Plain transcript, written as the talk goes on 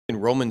in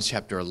Romans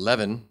chapter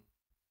 11,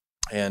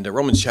 and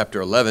Romans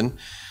chapter 11,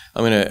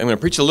 I'm gonna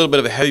preach a little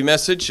bit of a heavy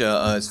message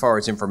as far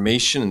as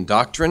information and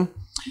doctrine.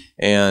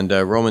 And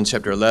Romans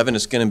chapter 11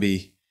 is going to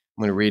be,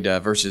 I'm going to read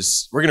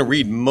verses. We're going to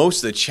read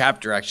most of the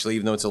chapter, actually,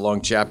 even though it's a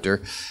long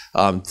chapter,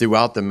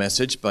 throughout the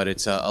message. But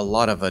it's a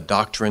lot of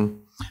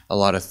doctrine, a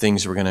lot of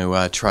things we're going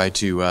to try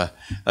to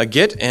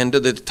get. And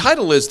the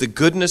title is "The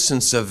Goodness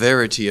and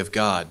Severity of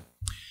God."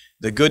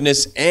 The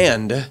goodness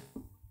and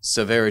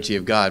severity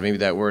of God. Maybe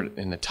that word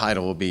in the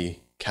title will be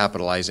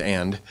capitalized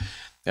 "and."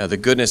 The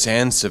goodness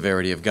and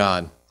severity of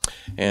God.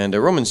 And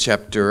Romans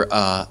chapter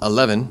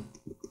 11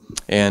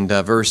 and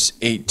verse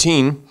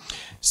 18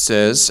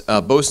 says,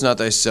 boast not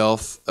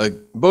thyself,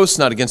 boast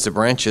not against the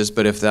branches,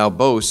 but if thou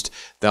boast,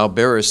 thou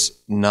bearest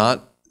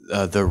not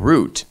the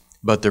root,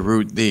 but the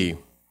root thee.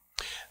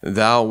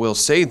 Thou wilt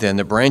say then,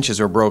 the branches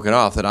were broken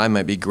off, that I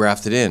might be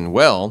grafted in.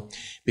 Well,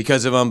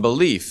 because of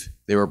unbelief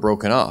they were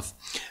broken off.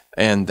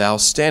 And thou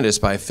standest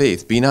by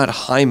faith. Be not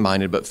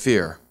high-minded, but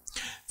fear.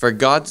 For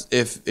God,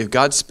 if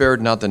God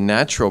spared not the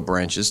natural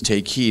branches,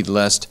 take heed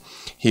lest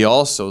he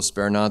also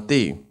spare not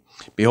thee.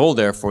 Behold,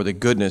 therefore, the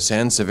goodness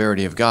and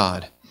severity of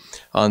God.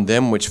 On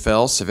them which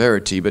fell,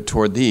 severity, but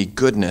toward thee,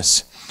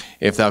 goodness.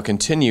 If thou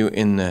continue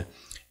in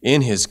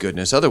his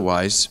goodness,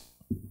 otherwise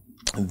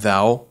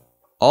thou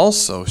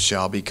also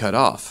shall be cut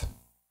off.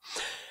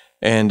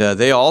 And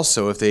they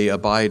also, if they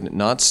abide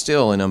not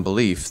still in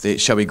unbelief, they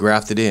shall be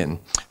grafted in.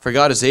 For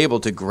God is able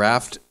to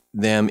graft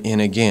them in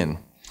again.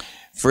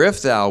 For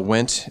if thou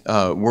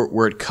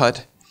wert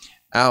cut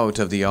out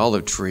of the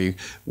olive tree,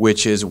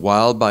 which is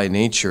wild by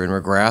nature, and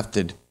were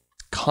grafted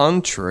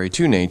contrary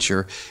to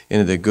nature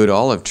into the good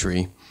olive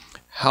tree,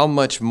 how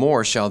much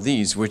more shall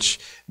these, which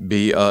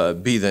be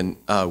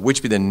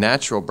the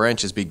natural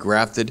branches, be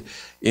grafted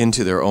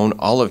into their own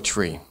olive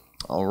tree?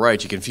 All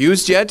right, you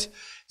confused yet?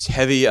 It's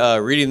heavy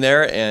reading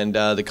there, and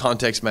the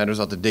context matters.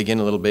 I'll have to dig in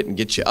a little bit and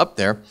get you up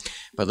there.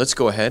 But let's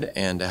go ahead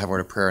and have a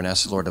word of prayer and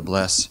ask the Lord to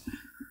bless.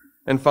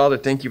 And Father,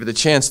 thank you for the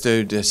chance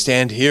to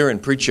stand here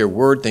and preach your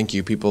word. Thank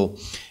you, people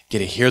get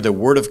to hear the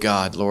word of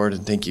God, Lord.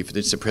 And thank you for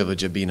this, the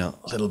privilege of being a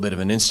little bit of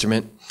an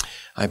instrument.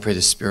 I pray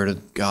the Spirit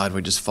of God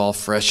would just fall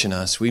fresh in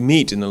us. We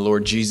meet in the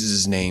Lord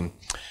Jesus' name.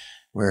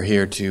 We're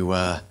here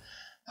to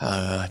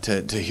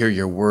hear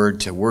your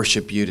word, to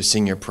worship you, to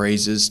sing your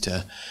praises,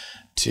 to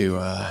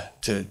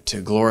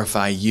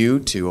glorify you,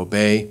 to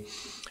obey.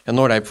 And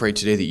Lord, I pray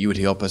today that you would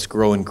help us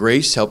grow in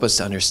grace, help us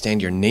to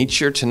understand your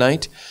nature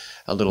tonight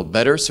a little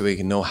better so we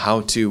can know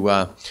how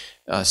to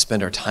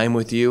spend our time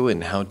with you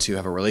and how to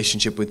have a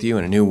relationship with you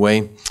in a new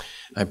way.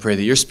 I pray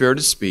that your Spirit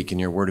to speak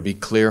and your word to be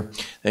clear.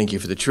 Thank you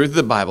for the truth of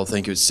the Bible.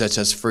 Thank you it sets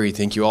us free.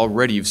 Thank you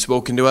already you've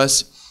spoken to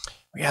us.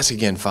 We ask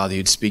again, Father,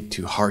 you'd speak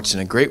to hearts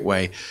in a great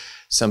way.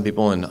 Some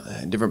people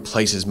in different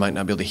places might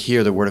not be able to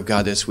hear the word of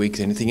God this week,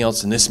 anything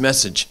else in this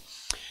message.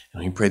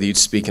 And we pray that you'd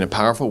speak in a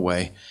powerful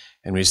way.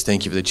 And we just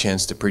thank you for the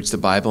chance to preach the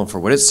Bible and for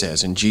what it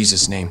says. In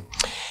Jesus' name,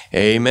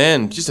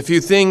 amen. Just a few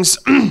things.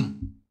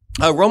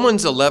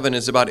 Romans 11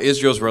 is about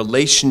Israel's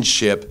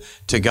relationship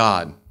to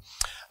God.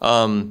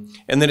 And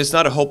that it's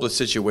not a hopeless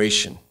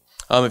situation.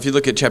 If you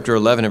look at chapter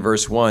 11 and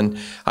verse 1,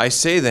 I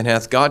say then,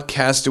 hath God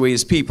cast away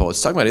his people?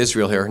 It's talking about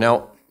Israel here.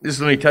 Now, just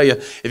let me tell you,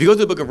 if you go to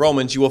the book of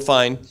Romans, you will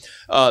find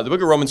the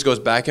book of Romans goes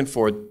back and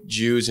forth,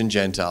 Jews and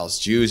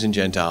Gentiles,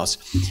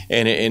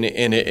 and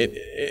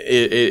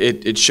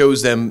it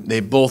shows them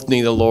they both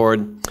need the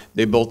Lord,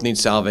 they both need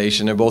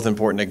salvation, they're both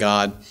important to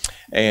God,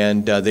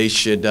 and they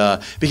should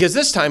because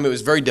this time it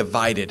was very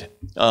divided.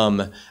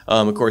 Of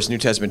course, New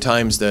Testament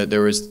times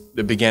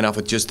it began off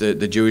with just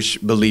the Jewish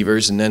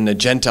believers, and then the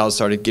Gentiles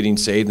started getting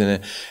saved,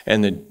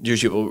 and the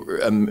Jewish people,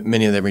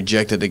 many of them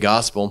rejected the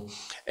gospel.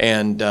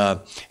 And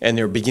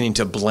they're beginning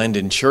to blend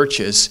in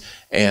churches.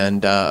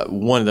 And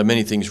one of the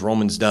many things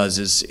Romans does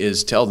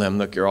is tell them,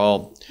 look,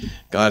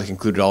 God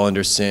concluded all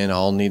under sin,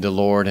 all need the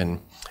Lord,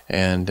 and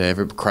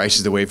Christ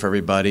is the way for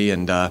everybody,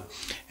 and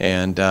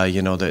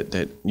you know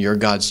that you're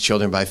God's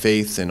children by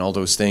faith, and all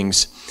those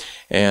things.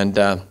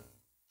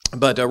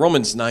 But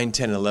Romans 9,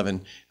 10, and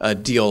 11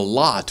 deal a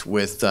lot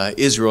with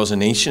Israel as a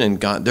nation and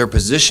God, their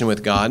position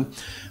with God,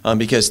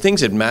 because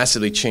things had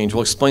massively changed.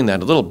 We'll explain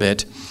that a little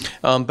bit.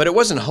 But it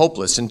wasn't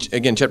hopeless. And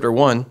again, chapter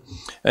 11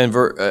 and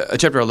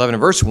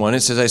verse 1, it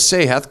says, I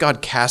say, hath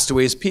God cast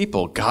away his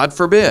people? God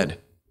forbid.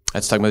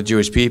 That's talking about the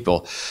Jewish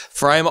people.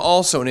 For I am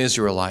also an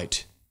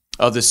Israelite,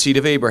 of the seed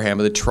of Abraham,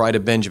 of the tribe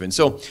of Benjamin.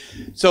 So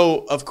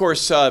of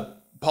course,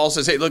 Paul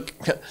says, hey, look,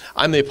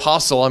 I'm the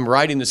apostle. I'm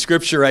writing the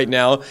scripture right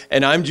now,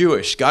 and I'm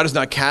Jewish. God has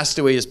not cast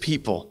away his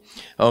people.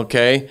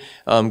 Okay?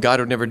 God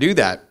would never do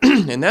that.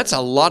 And that's a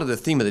lot of the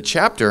theme of the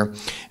chapter,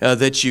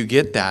 that you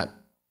get that.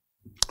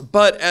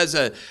 But as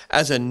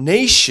a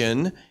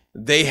nation,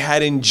 they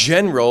had in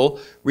general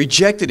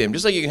rejected him.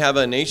 Just like you can have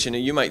a nation,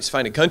 and you might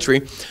find a country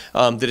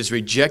that has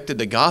rejected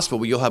the gospel,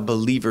 but you'll have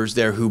believers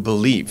there who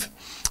believe.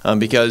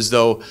 Because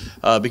you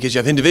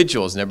have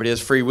individuals and everybody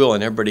has free will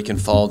and everybody can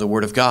follow the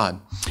word of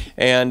God.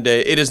 And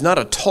it is not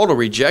a total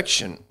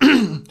rejection.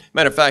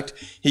 Matter of fact,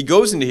 he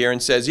goes into here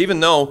and says, even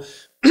though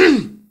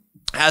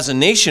as a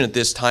nation at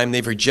this time,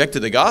 they've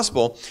rejected the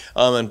gospel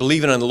and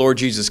believing on the Lord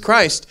Jesus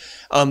Christ.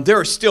 There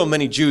are still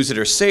many Jews that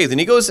are saved. And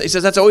he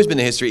says that's always been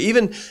the history.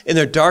 Even in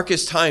their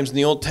darkest times in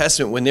the Old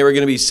Testament, when they were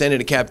going to be sent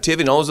into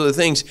captivity and all those other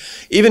things,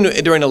 even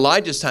during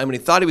Elijah's time, when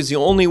he thought he was the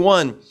only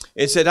one,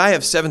 it said, I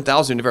have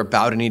 7,000 who never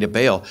bowed a knee to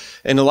Baal.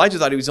 And Elijah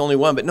thought he was the only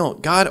one. But no,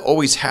 God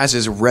always has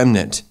his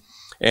remnant.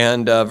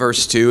 And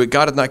verse 2,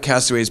 God hath not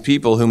cast away his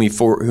people whom he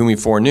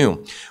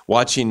foreknew.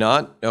 Watch ye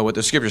not what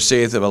the scripture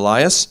saith of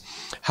Elias,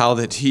 how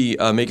that he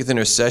maketh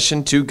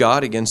intercession to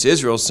God against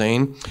Israel,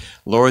 saying,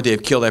 Lord, they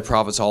have killed thy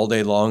prophets all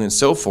day long, and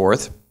so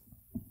forth.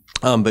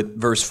 But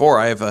verse 4,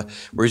 I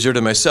have reserved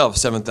to myself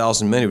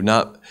 7,000 men who have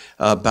not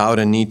bowed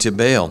a knee to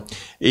Baal.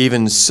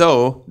 Even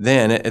so,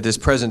 then, at this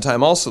present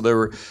time also,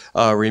 there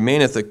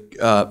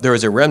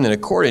is a remnant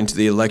according to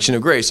the election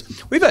of grace.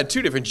 We've had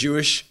two different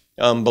Jewish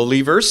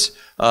believers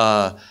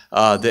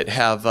that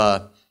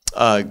have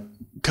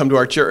come to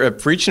our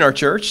church, preach in our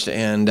church,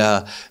 and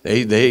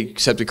they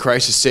accepted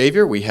Christ as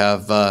Savior. We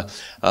have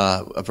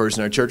a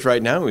person in our church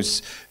right now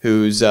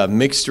who's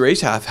mixed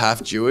race,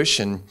 half Jewish,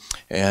 and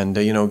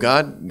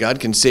God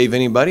can save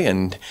anybody,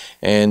 and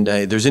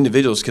there's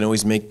individuals can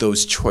always make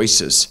those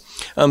choices.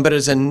 But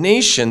as a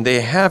nation,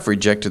 they have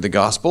rejected the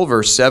gospel.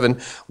 Verse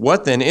 7,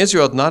 what then?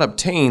 Israel hath not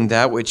obtained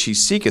that which he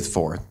seeketh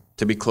for,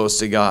 to be close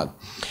to God.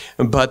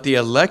 But the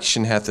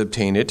election hath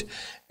obtained it,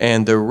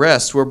 and the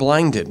rest were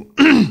blinded.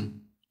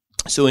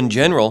 So in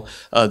general,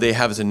 they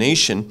have as a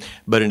nation,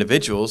 but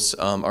individuals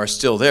are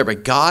still there.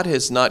 But God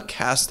has not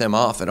cast them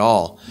off at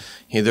all.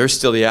 They're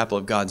still the apple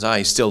of God's eye.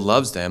 He still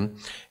loves them,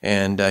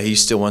 and he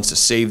still wants to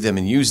save them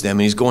and use them,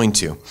 and he's going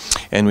to.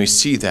 And we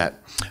see that.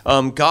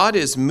 God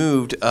is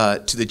moved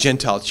to the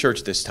Gentile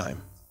church this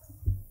time.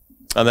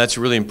 That's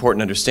really important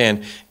to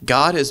understand.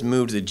 God has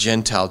moved the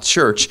Gentile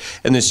church,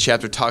 and this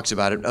chapter talks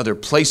about it in other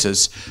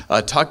places.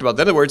 Talked about, in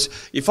other words,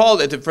 you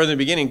follow from the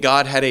beginning,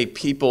 God had a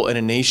people and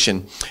a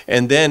nation,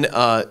 and then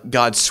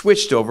God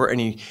switched over, and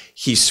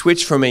he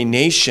switched from a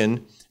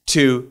nation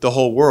to the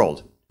whole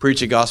world. Preach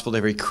the gospel to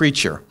every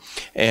creature,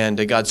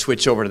 and God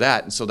switched over to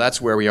that, and so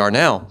that's where we are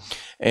now.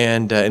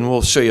 And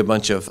we'll show you a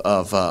bunch of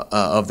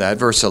that.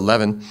 Verse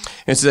 11.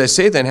 And so I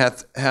say then,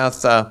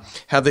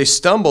 have they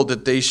stumbled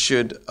that they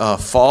should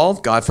fall?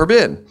 God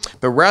forbid.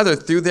 But rather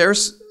through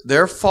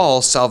their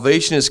fall,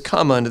 salvation is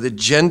come unto the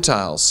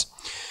Gentiles,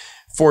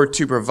 for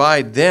to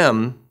provide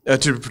them,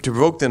 to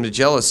provoke them to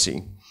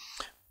jealousy.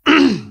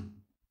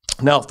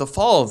 Now, if the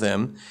fall of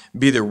them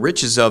be the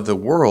riches of the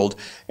world,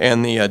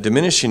 and the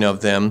diminishing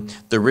of them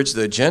the riches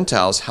of the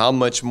Gentiles, how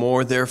much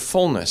more their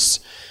fullness?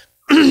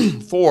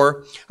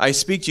 For I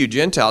speak to you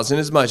Gentiles,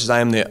 inasmuch as I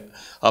am the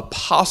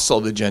apostle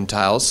of the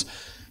Gentiles,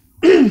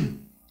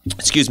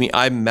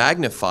 I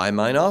magnify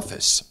mine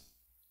office.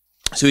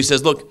 So he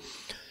says, look,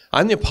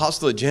 I'm the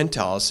apostle of the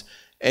Gentiles,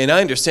 and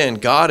I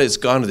understand God has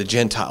gone to the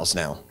Gentiles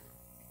now.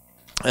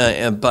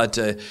 But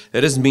that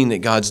doesn't mean that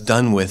God's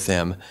done with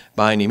them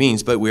by any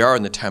means, but we are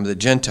in the time of the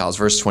Gentiles.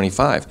 Verse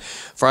 25,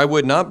 for I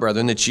would not,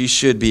 brethren, that ye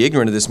should be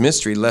ignorant of this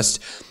mystery,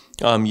 lest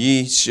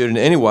ye should in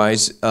any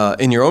wise,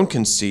 in your own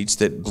conceits,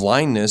 that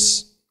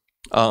blindness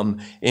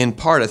in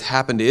part hath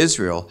happened to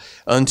Israel,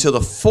 until the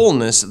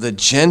fullness of the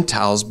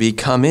Gentiles be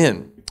come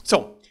in.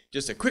 So,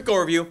 just a quick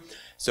overview.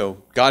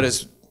 So, God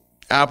is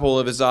apple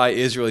of his eye,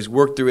 Israel. He's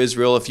worked through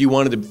Israel. If you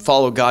wanted to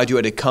follow God, you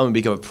had to come and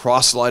become a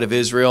proselyte of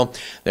Israel.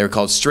 They were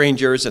called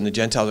strangers, and the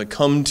Gentiles would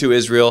come to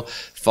Israel,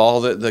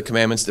 follow the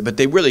commandments, but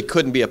they really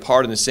couldn't be a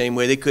part in the same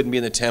way. They couldn't be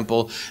in the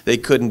temple. They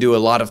couldn't do a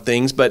lot of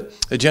things,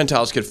 but the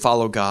Gentiles could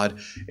follow God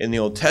in the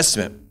Old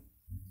Testament.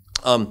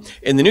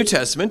 In the New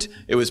Testament,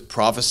 it was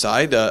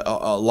prophesied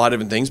a lot of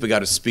different things, but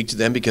God would speak to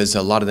them because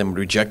a lot of them would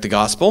reject the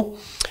gospel,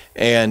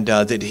 and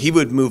that he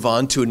would move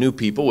on to a new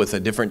people with a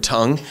different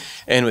tongue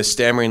and with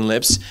stammering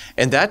lips.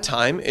 And that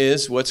time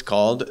is what's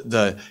called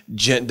the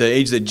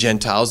age of the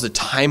Gentiles, the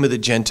time of the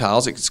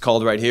Gentiles. It's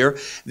called right here,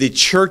 the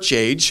church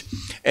age.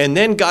 And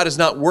then God is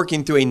not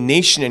working through a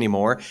nation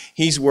anymore.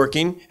 He's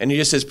working, and he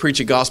just says, preach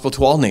a gospel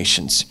to all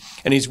nations.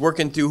 And he's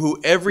working through who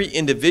every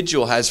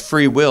individual has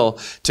free will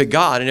to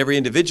God, and every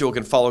individual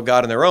can follow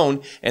God on their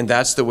own. And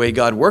that's the way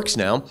God works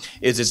now,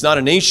 is it's not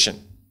a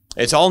nation.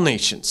 It's all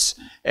nations,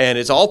 and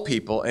it's all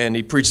people, and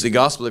he preaches the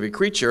gospel to every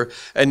creature.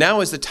 And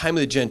now is the time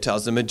of the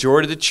Gentiles. The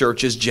majority of the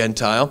church is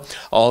Gentile,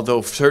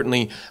 although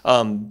certainly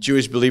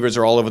Jewish believers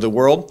are all over the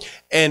world.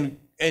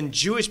 And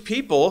Jewish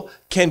people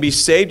can be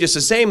saved just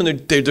the same.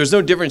 And there's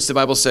no difference, the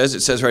Bible says.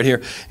 It says right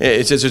here,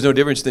 it says there's no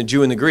difference in the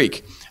Jew and the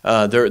Greek.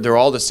 They're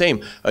all the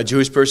same. A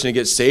Jewish person who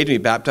gets saved and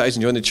be baptized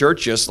and join the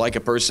church, just like a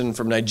person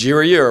from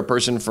Nigeria or a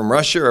person from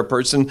Russia or a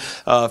person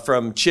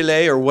from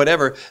Chile or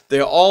whatever.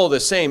 They're all the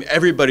same.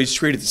 Everybody's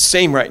treated the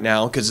same right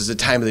now because it's the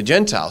time of the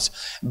Gentiles.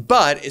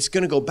 But it's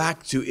going to go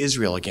back to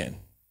Israel again.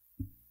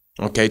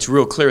 Okay, it's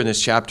real clear in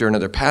this chapter and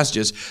other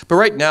passages. But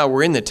right now,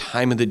 we're in the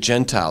time of the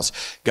Gentiles.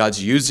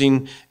 God's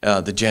using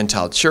the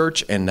Gentile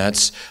church, and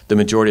that's the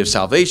majority of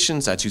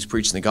salvations. That's who's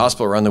preaching the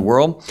gospel around the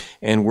world.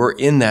 And we're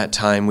in that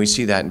time. We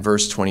see that in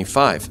verse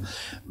 25.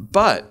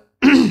 But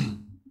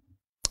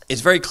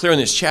it's very clear in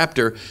this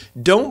chapter,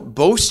 don't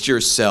boast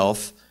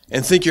yourself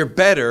and think you're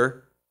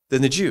better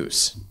than the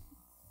Jews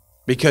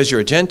because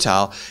you're a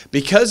Gentile.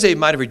 Because they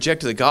might have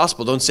rejected the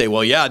gospel, don't say,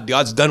 well, yeah,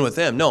 God's done with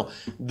them. No,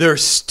 they're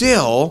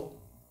still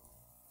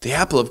the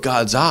apple of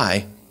God's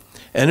eye.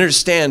 And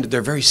understand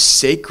they're very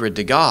sacred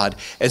to God.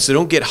 And so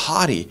don't get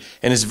haughty.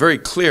 And it's very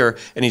clear,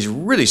 and he's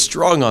really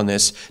strong on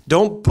this.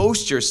 Don't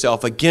boast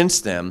yourself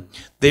against them.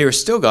 They are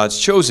still God's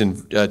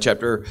chosen,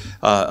 chapter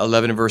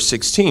 11 and verse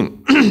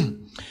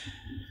 16.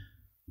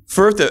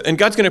 Further, and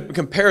God's going to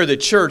compare the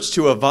church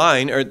to a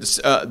vine, or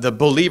the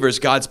believers,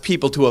 God's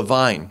people, to a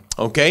vine.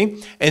 Okay?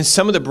 And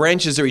some of the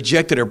branches that are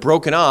rejected are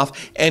broken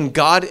off, and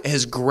God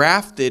has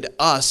grafted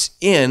us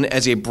in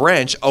as a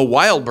branch, a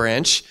wild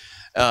branch,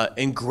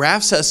 and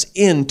grafts us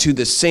into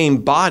the same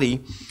body.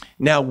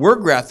 Now we're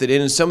grafted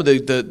in, and some of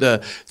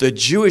the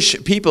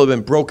Jewish people have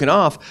been broken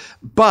off,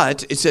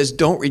 but it says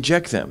don't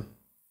reject them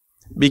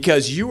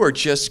because you are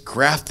just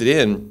grafted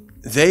in.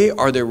 They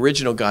are the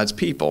original God's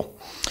people.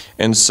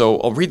 And so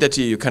I'll read that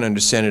to you. You kind of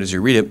understand it as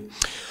you read it.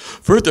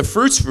 First, the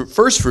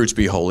first fruits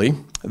be holy.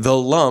 The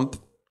lump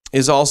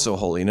is also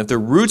holy. And if the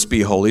roots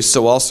be holy,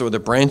 so also are the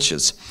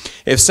branches.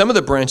 If some of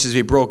the branches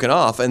be broken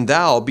off, and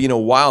thou, being a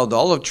wild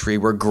olive tree,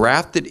 were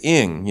grafted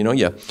in, you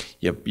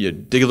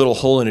dig a little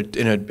hole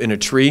in a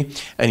tree,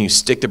 and you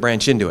stick the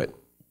branch into it.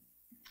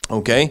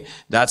 Okay?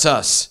 That's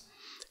us.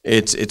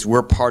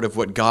 We're part of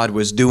what God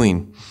was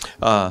doing.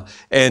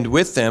 And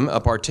with them, a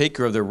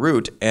partaker of the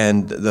root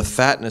and the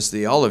fatness of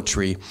the olive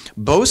tree,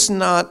 boast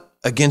not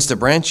against the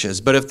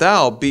branches, but if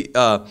thou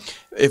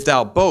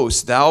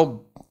boast,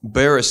 thou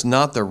bearest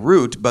not the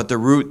root, but the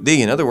root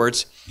thee. In other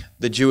words,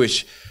 the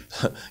Jewish,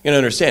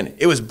 understand,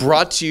 it was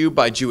brought to you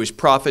by Jewish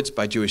prophets,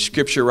 by Jewish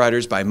scripture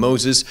writers, by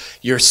Moses.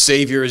 Your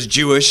Savior is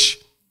Jewish.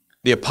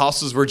 The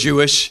apostles were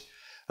Jewish.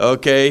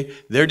 Okay?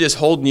 They're just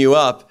holding you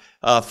up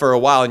for a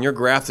while, and you're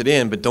grafted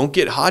in, but don't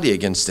get haughty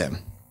against them.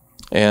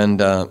 And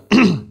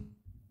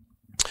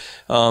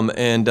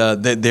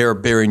they're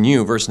bearing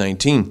you. Verse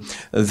 19,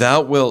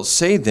 thou wilt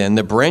say then,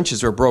 the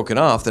branches were broken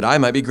off, that I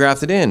might be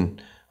grafted in.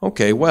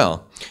 Okay,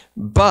 well,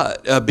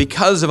 but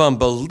because of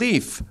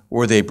unbelief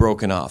were they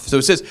broken off. So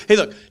it says, hey,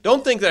 look,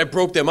 don't think that I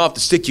broke them off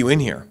to stick you in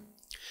here.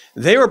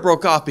 They were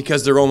broke off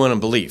because of their own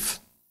unbelief.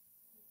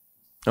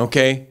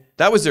 Okay?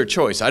 That was their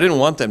choice. I didn't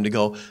want them to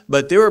go,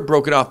 but they were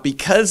broken off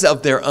because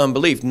of their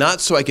unbelief,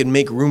 not so I could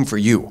make room for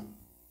you.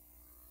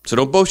 So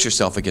don't boast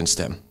yourself against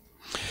them.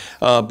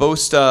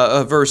 Verse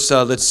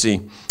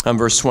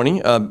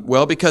 20.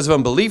 Well, because of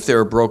unbelief they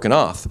were broken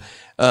off.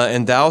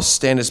 And thou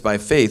standest by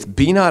faith.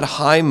 Be not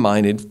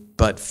high-minded,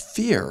 but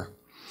fear.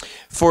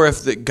 For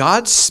if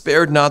God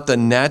spared not the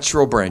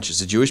natural branches,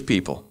 the Jewish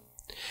people,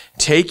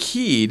 take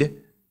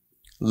heed,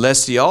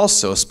 lest he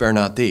also spare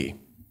not thee.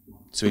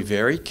 So be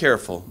very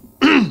careful,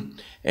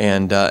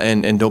 and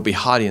don't be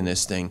haughty in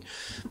this thing.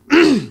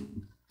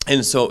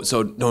 And so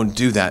don't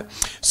do that.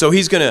 So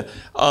he's going to,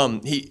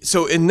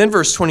 and then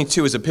verse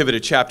 22 is a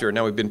pivoted chapter.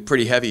 Now we've been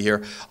pretty heavy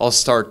here. I'll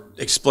start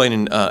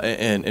explaining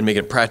and make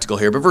it practical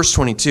here. But verse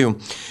 22,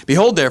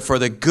 behold therefore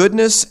the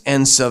goodness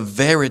and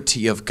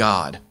severity of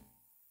God.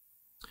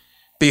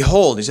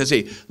 Behold, he says,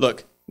 hey,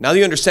 look, now that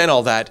you understand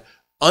all that,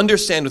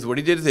 understand with what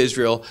he did with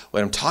Israel,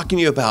 what I'm talking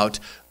to you about,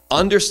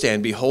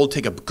 understand, behold,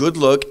 take a good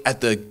look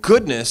at the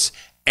goodness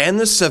and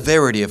the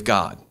severity of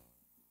God.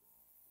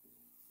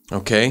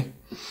 Okay?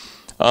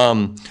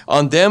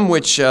 On them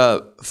which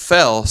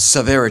fell,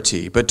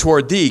 severity, but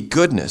toward thee,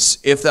 goodness,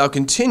 if thou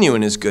continue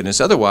in his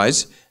goodness.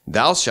 Otherwise,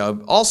 thou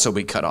shalt also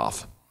be cut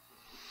off.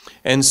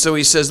 And so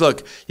he says,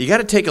 look, you got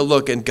to take a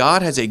look, and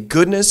God has a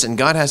goodness and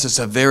God has a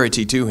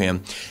severity to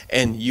him.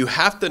 And you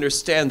have to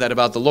understand that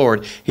about the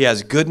Lord. He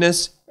has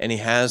goodness and he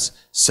has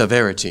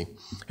severity.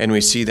 And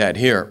we see that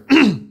here.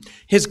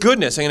 His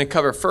goodness, I'm going to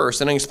cover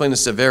first, and I'm going to explain the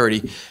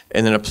severity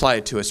and then apply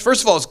it to us.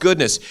 First of all, his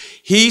goodness.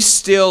 He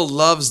still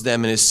loves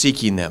them and is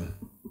seeking them.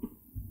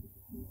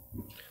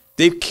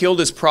 They've killed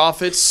his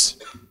prophets,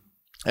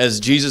 as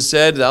Jesus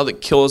said, thou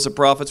that killest the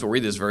prophets. We'll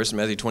read this verse in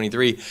Matthew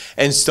 23,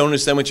 and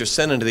stonest them which are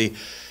sent unto thee.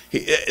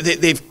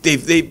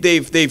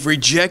 They've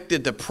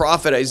rejected the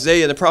prophet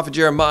Isaiah, the prophet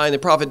Jeremiah, and the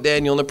prophet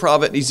Daniel, and the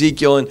prophet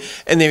Ezekiel,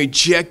 and they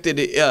rejected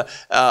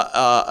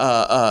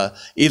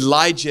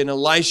Elijah and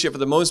Elisha for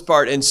the most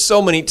part. And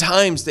so many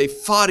times they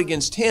fought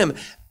against him,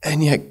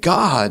 and yet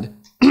God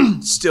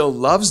still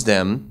loves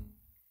them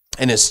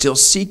and is still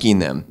seeking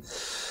them.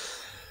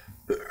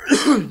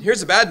 Here's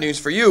the bad news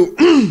for you.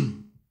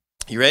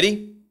 You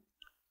ready?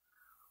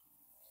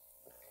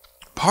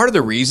 Part of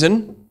the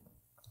reason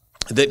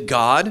that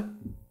God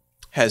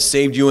has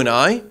saved you and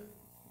I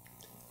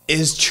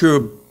is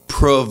to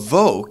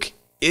provoke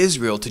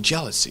Israel to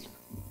jealousy.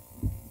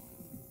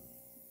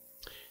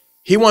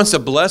 He wants to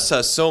bless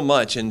us so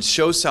much and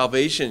show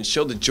salvation and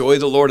show the joy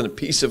of the Lord and the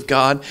peace of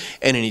God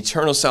and an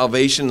eternal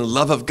salvation and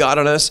love of God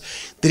on us,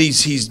 that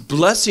he's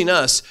blessing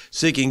us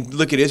so he can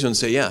look at Israel and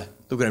say, yeah,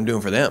 look what I'm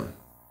doing for them.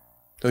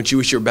 Don't you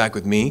wish you were back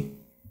with me?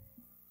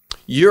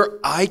 You're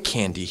eye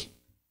candy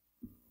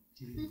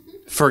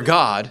for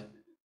God,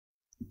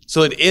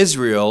 so that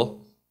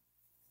Israel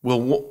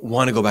will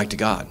want to go back to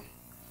God.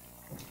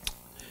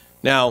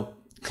 Now,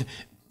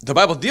 the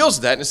Bible deals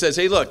with that and it says,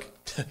 hey, look,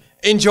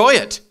 enjoy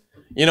it.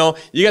 You know,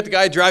 you got the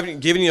guy driving,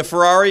 giving you a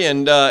Ferrari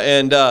and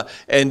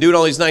doing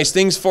all these nice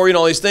things for you and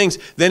all these things.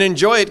 Then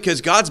enjoy it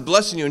because God's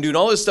blessing you and doing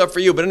all this stuff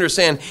for you. But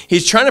understand,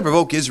 he's trying to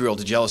provoke Israel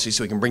to jealousy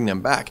so he can bring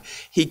them back.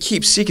 He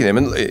keeps seeking them.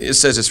 And it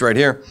says this right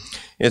here.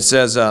 It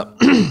says,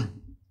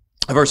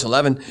 verse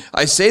 11,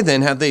 I say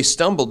then, have they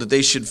stumbled that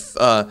they should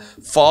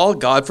fall?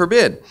 God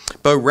forbid.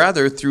 But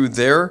rather through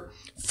their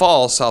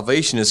fall,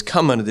 salvation has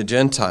come unto the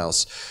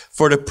Gentiles,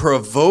 for to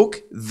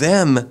provoke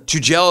them to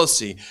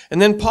jealousy. And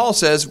then Paul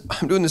says,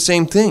 I'm doing the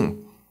same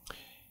thing.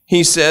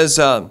 He says,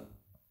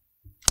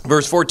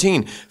 verse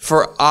 14,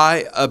 for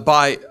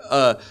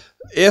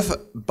if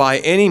by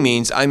any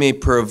means I may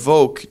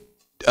provoke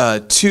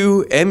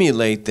to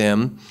emulate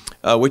them,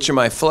 which are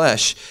my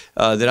flesh,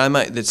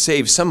 that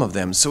save some of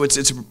them. So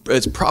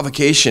it's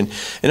provocation.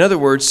 In other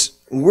words,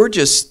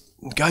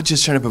 God's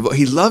just trying to provoke.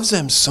 He loves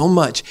them so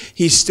much.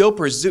 He's still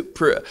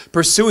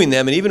pursuing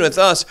them. And even with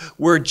us,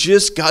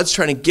 God's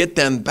trying to get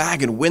them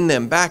back and win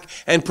them back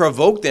and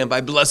provoke them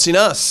by blessing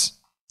us.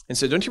 And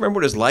so don't you remember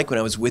what it was like when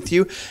I was with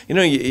you? You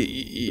know,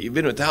 you've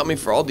been without me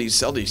for all these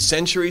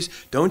centuries.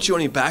 Don't you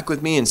want to be back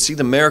with me and see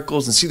the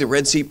miracles and see the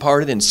Red Sea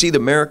parted and see the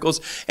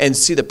miracles and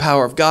see the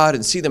power of God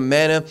and see the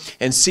manna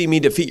and see me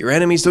defeat your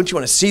enemies? Don't you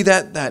want to see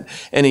that?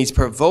 And he's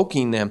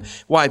provoking them.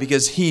 Why?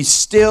 Because he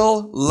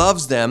still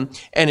loves them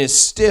and is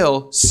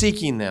still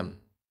seeking them.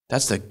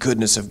 That's the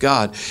goodness of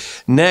God.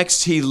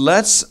 Next, he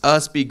lets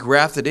us be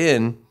grafted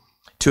in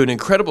to an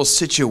incredible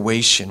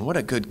situation. What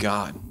a good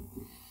God.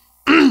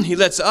 He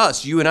lets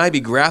us, you and I,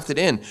 be grafted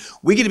in.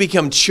 We get to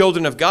become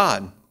children of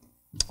God.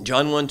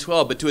 John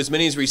 1:12, but to as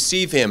many as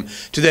receive him,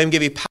 to them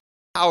give he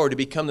power to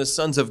become the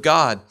sons of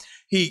God.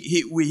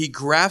 He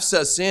grafts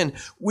us in.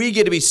 We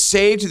get to be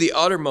saved to the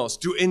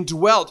uttermost, to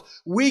indwelt.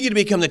 We get to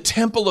become the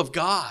temple of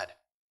God.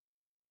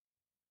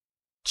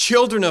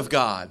 Children of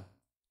God.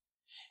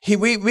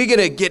 We get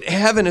to get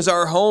heaven as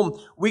our home.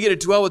 We get to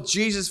dwell with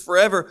Jesus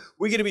forever.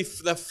 We get to be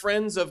the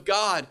friends of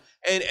God.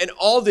 And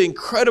all the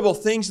incredible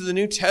things of the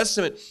New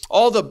Testament,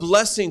 all the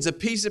blessings, the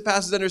peace that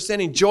passes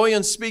understanding, joy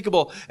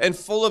unspeakable and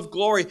full of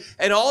glory,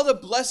 and all the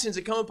blessings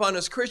that come upon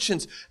us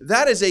Christians,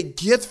 that is a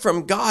gift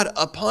from God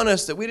upon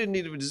us that we didn't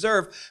even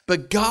deserve.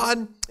 But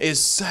God has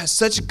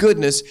such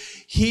goodness.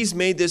 He's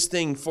made this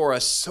thing for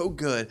us so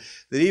good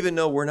that even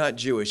though we're not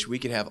Jewish, we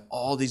can have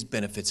all these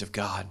benefits of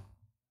God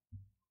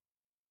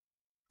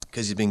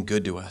because he's been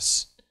good to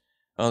us.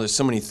 Oh, there's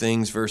so many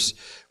things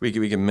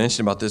we can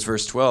mention about this.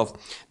 Verse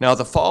 12. Now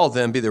the fall of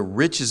them be the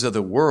riches of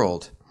the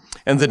world,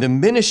 and the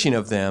diminishing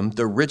of them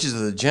the riches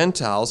of the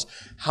Gentiles.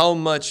 How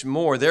much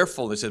more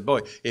therefore? They said,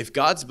 boy, if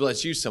God's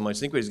blessed you so much,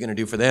 think what he's going to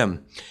do for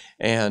them.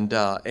 And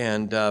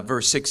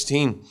verse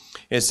 16,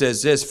 it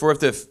says this, for if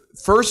the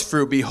first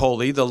fruit be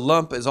holy, the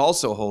lump is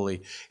also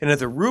holy. And if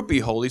the root be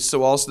holy,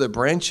 so also the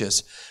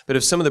branches. But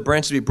if some of the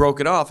branches be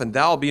broken off, and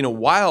thou being a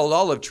wild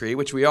olive tree,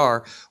 which we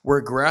are,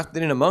 were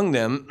grafted in among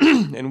them,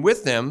 and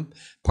with them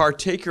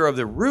partaker of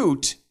the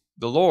root,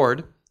 the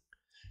Lord,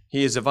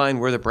 he is the vine,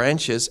 we're the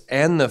branches,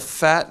 and the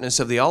fatness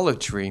of the olive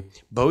tree.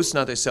 Boast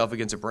not thyself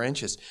against the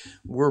branches.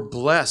 We're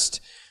blessed.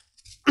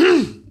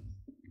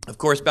 Of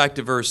course, back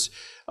to verse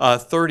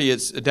 30,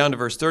 it's down to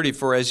verse 30.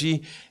 For as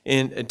ye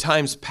in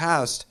times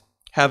past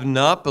have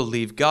not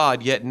believed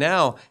God, yet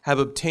now have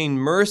obtained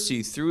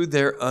mercy through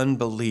their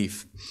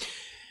unbelief.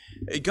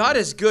 God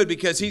is good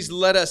because he's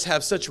let us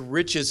have such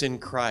riches in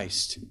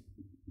Christ,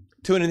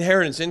 to an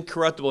inheritance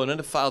incorruptible and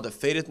undefiled that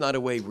fadeth not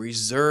away,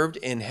 reserved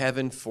in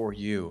heaven for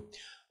you.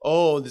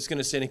 Oh, this is going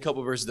to say in a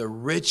couple of verses, the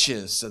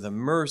riches of the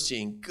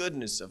mercy and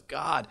goodness of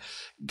God.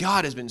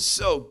 God has been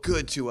so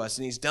good to us,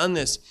 and he's done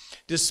this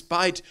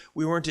despite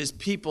we weren't his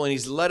people, and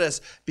he's let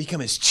us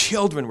become his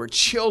children. We're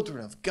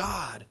children of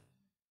God.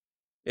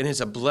 And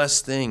it's a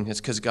blessed thing. It's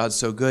because God's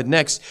so good.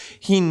 Next,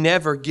 he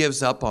never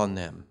gives up on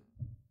them.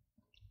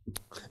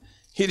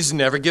 He just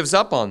never gives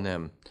up on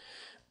them.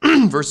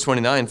 Verse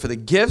 29, for the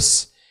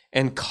gifts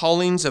and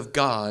callings of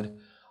God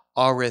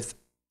are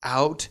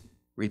without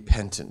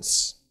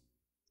repentance.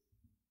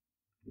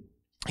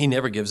 He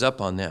never gives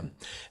up on them.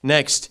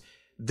 Next,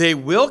 they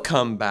will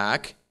come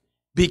back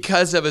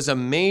because of his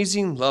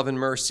amazing love and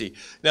mercy.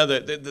 Now,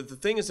 the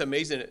thing is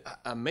amazing.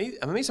 I'm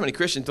amazed how many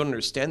Christians don't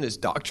understand this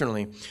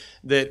doctrinally,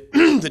 that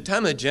the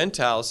time of the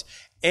Gentiles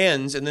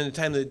ends and then the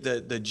time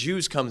that the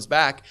Jews comes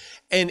back,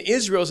 and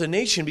Israel as a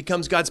nation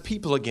becomes God's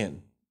people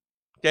again.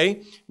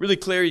 Okay? Really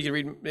clear. You can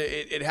read,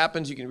 it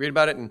happens. You can read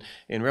about it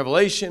in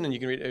Revelation, and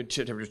you can read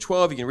chapter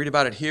 12. You can read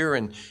about it here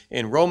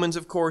in Romans,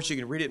 of course. You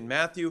can read it in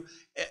Matthew.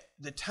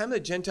 The time of the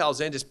Gentiles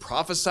end is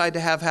prophesied to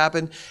have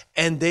happened,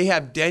 and they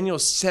have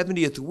Daniel's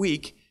 70th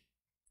week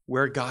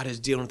where God is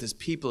dealing with his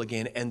people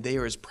again, and they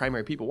are his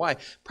primary people. Why?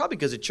 Probably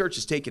because the church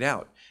is taken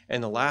out,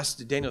 and the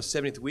last Daniel's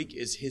 70th week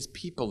is his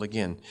people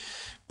again.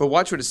 But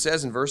watch what it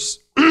says in verse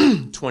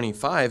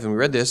 25, and we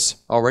read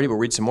this already. We'll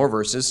read some more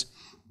verses.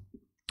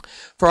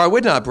 For I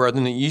would not,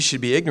 brethren, that ye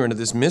should be ignorant of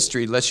this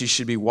mystery, lest ye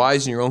should be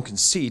wise in your own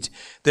conceit,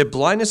 that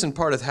blindness in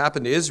part hath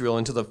happened to Israel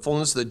until the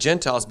fullness of the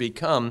Gentiles be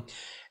come,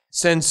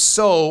 since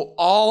so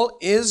all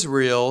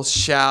Israel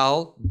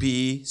shall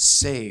be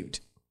saved.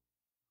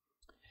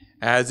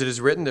 As it is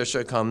written, there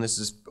shall come, this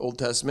is Old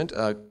Testament,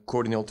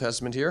 quoting the Old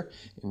Testament here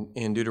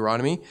in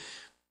Deuteronomy,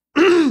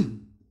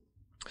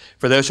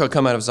 for there shall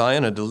come out of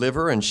Zion a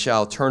deliverer, and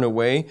shall turn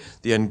away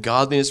the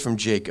ungodliness from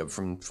Jacob,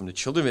 from the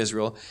children of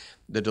Israel.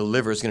 The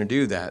deliverer is going to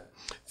do that.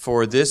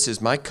 For this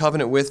is my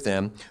covenant with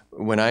them,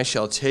 when I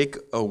shall take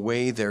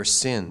away their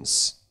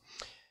sins.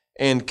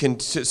 And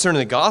concerning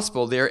the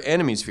gospel, they are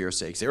enemies for your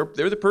sakes. They're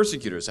the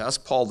persecutors.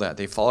 Ask Paul that.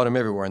 They followed him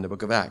everywhere in the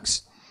book of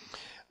Acts.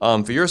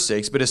 For your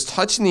sakes. But as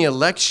touching the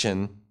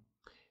election,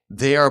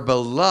 they are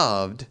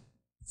beloved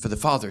for the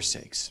Father's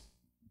sakes.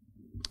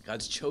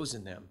 God's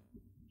chosen them.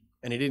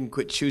 And he didn't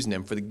quit choosing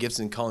them, for the gifts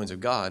and callings of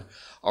God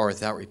are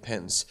without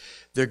repentance.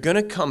 They're going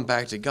to come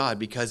back to God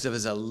because of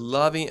his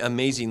loving,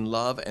 amazing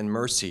love and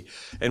mercy.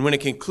 And when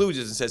it concludes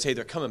and says, hey,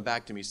 they're coming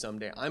back to me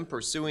someday. I'm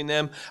pursuing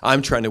them.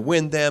 I'm trying to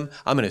win them.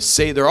 I'm going to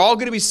say they're all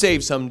going to be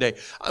saved someday.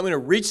 I'm going to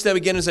reach them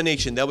again as a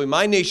nation. They'll be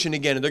my nation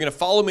again, and they're going to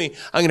follow me.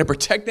 I'm going to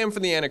protect them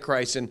from the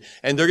Antichrist, and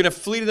they're going to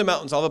flee to the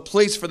mountains. I'll have a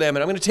place for them,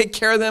 and I'm going to take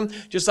care of them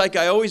just like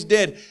I always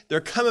did.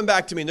 They're coming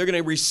back to me, and they're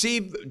going to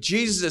receive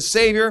Jesus as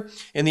Savior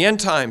in the end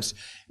times.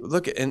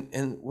 Look at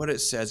and what it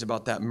says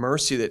about that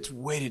mercy that's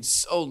waited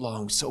so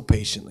long, so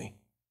patiently.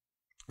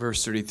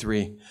 Verse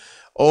 33,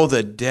 oh,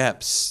 the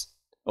depth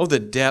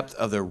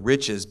of the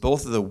riches,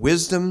 both of the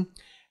wisdom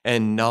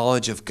and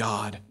knowledge of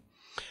God.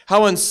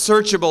 How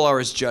unsearchable are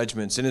his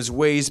judgments, and his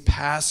ways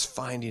past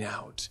finding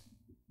out.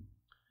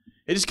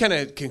 It just kind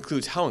of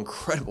concludes how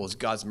incredible is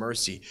God's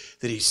mercy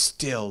that he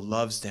still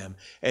loves them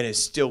and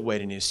is still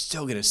waiting. He's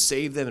still going to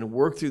save them and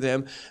work through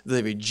them.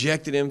 They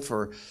rejected him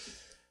for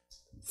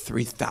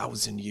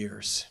 3,000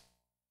 years.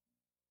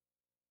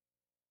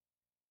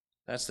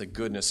 That's the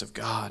goodness of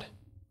God.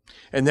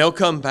 And they'll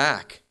come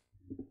back.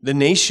 The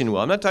nation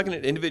will. I'm not talking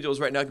to individuals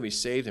right now can be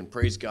saved, and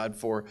praise God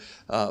for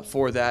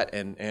that.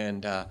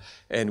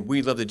 And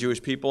we love the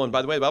Jewish people. And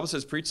by the way, the Bible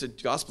says preach the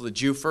gospel to the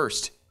Jew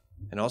first,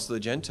 and also the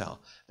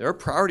Gentile. They're a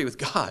priority with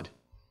God.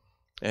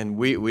 And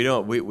we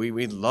love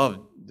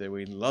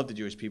the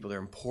Jewish people. They're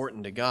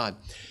important to God.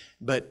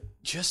 But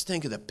just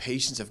think of the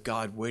patience of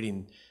God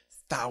waiting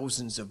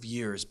thousands of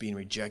years being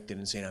rejected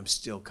and saying, I'm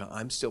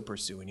still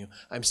pursuing you.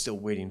 I'm still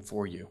waiting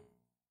for you.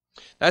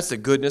 That's the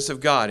goodness of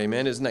God.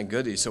 Amen. Isn't that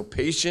good? He's so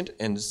patient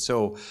and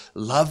so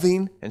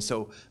loving and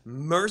so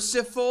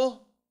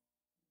merciful.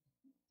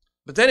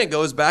 But then it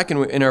goes back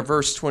in our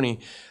verse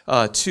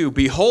 22.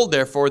 Behold,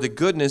 therefore, the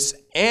goodness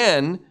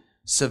and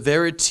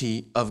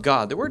severity of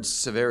God. The word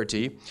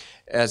severity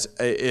is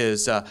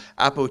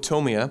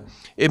apotomia.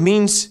 It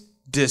means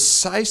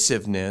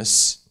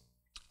decisiveness,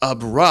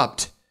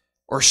 abrupt,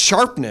 or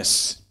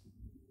sharpness.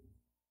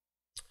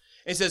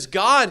 It says,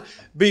 God,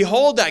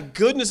 behold that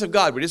goodness of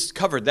God. We just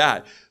covered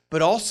that.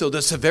 But also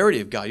the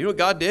severity of God. You know what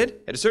God did?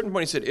 At a certain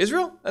point, he said,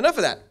 Israel, enough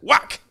of that.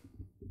 Whack!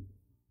 And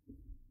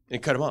he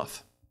cut him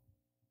off.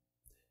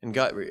 And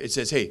God, it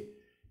says, hey,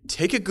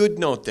 take a good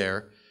note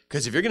there,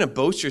 because if you're going to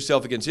boast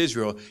yourself against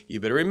Israel, you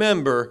better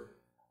remember,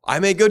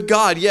 I'm a good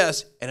God,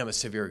 yes, and I'm a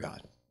severe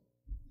God.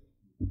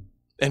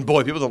 And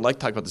boy, people don't like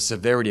talking about the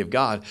severity of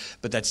God,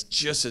 but that's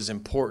just as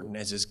important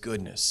as his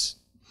goodness.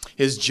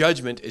 His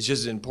judgment is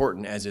just as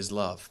important as his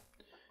love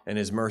and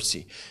his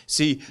mercy.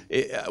 See,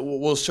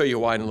 we'll show you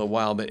why in a little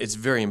while, but it's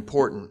very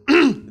important.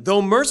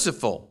 Though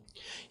merciful,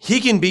 he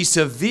can be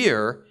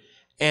severe,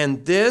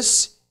 and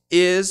this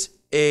is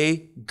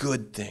a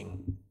good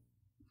thing.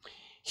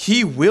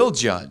 He will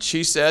judge.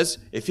 He says,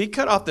 if he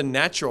cut off the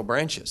natural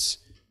branches,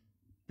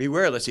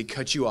 beware lest he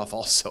cut you off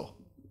also.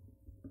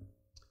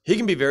 He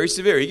can be very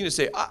severe. He can just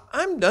say,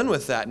 I'm done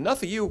with that.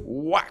 Enough of you.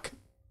 Whack.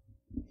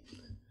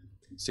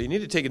 So you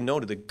need to take a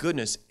note of the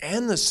goodness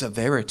and the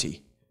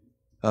severity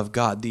of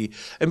God.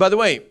 And by the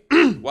way,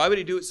 why would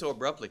he do it so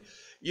abruptly?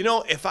 You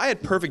know, if I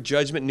had perfect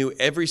judgment, knew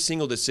every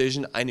single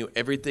decision, I knew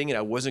everything, and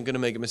I wasn't going to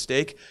make a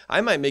mistake,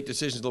 I might make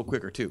decisions a little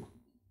quicker too.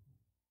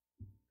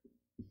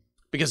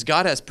 Because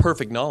God has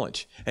perfect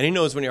knowledge. And he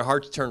knows when your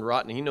heart's turned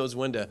rotten. He knows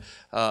when to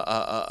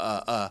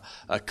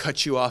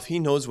cut you off. He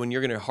knows when you're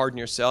going to harden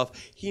yourself.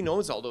 He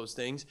knows all those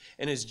things.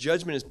 And his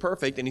judgment is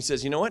perfect. And he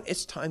says, you know what?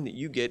 It's time that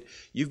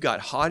you've got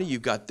haughty,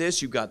 you've got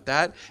this, you've got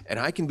that. And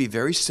I can be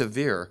very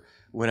severe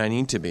when I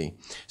need to be.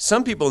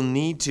 Some people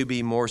need to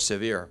be more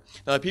severe.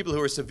 Now, the people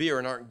who are severe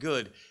and aren't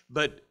good.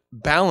 But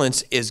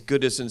balance is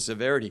goodness and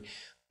severity.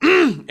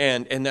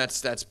 and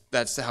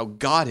that's how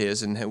God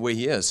is and the way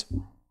he is.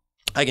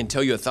 I can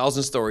tell you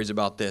 1,000 stories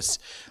about this,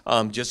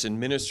 just in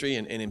ministry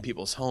and in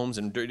people's homes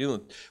and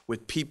dealing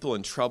with people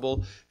in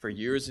trouble for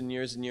years and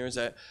years and years.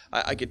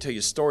 I could tell you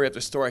story after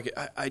story.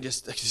 I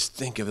just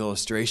think of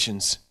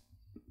illustrations.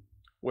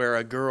 where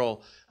a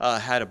girl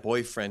had a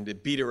boyfriend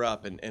that beat her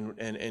up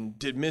and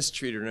did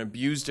mistreat her and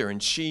abused her.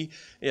 And she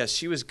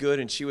was good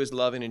and she was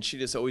loving and she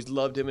just always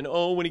loved him. And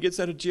when he gets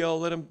out of jail, I'll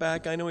let him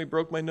back. I know he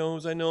broke my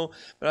nose, I know,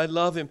 but I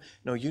love him.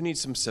 No, you need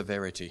some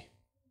severity.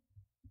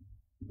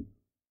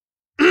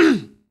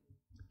 You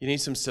need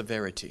some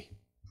severity.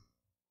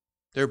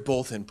 They're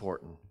both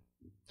important.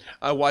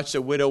 I watched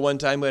a widow one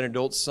time who had an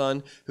adult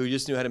son who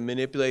just knew how to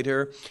manipulate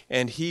her,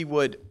 and he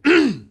was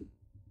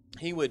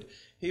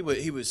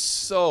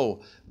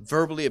so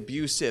verbally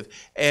abusive,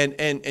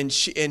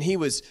 and he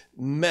was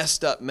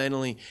messed up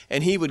mentally,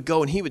 and he would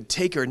go and he would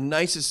take her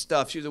nicest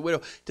stuff. She was a widow,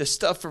 the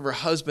stuff from her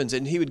husband's,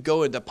 and he would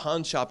go into the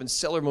pawn shop and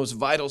sell her most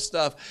vital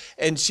stuff,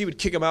 and she would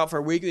kick him out for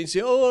a week, and he'd say,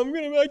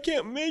 I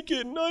can't make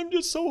it, and I'm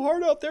just so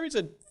hard out there. He's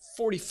a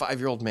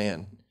 45-year-old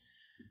man.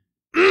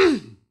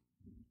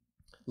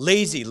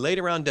 Lazy, laid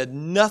around, did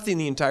nothing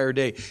the entire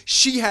day.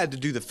 She had to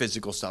do the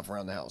physical stuff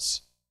around the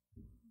house.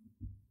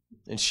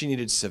 And she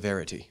needed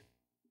severity.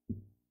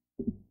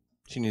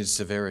 She needed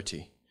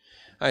severity.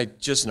 I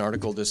just an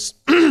article this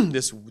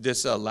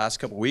last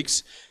couple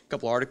weeks, a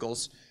couple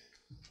articles.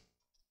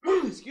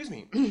 Excuse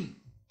me.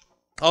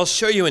 I'll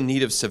show you in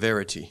need of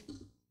severity.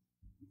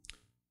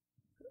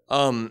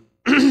 Let's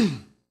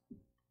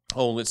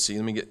see.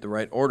 Let me get the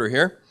right order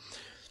here.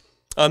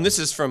 This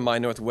is from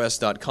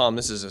mynorthwest.com.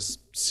 This is a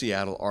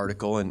Seattle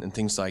article and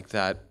things like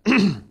that.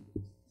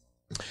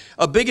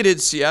 A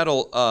bigoted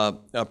Seattle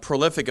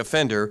prolific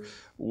offender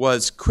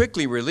was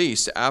quickly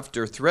released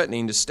after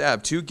threatening to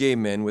stab 2 gay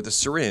men with a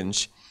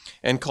syringe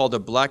and called a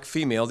black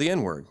female the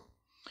N-word.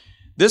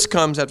 This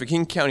comes after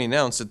King County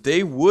announced that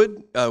they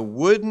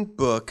wouldn't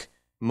book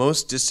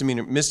most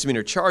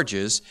misdemeanor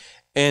charges,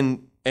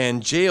 and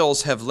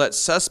jails have let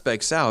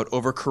suspects out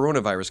over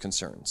coronavirus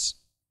concerns.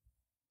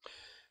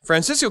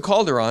 Francisco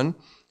Calderon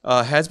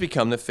has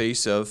become the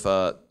face of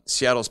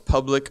Seattle's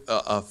public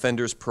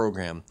offenders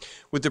program,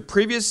 with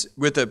previous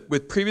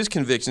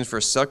convictions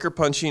for sucker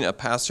punching a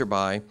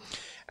passerby.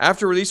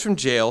 After release from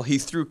jail, he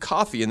threw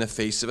coffee in the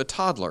face of a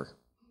toddler.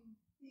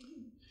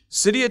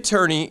 City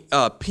Attorney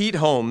Pete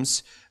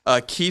Holmes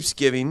keeps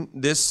giving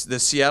the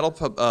Seattle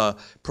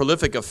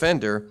prolific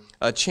offender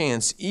a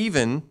chance,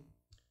 even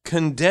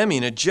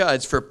condemning a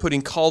judge for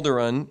putting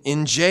Calderon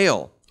in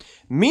jail.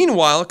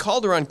 Meanwhile,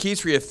 Calderon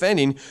keeps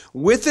reoffending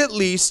with at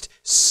least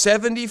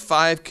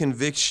 75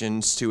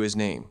 convictions to his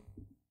name.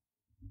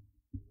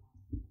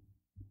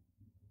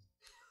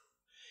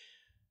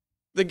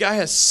 The guy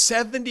has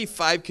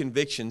 75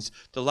 convictions.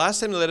 The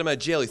last time they let him out of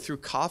jail, he threw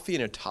coffee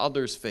in a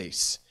toddler's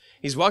face.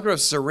 He's walking around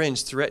with a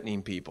syringe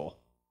threatening people.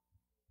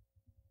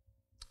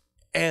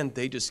 And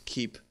they just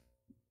keep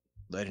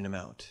letting him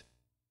out.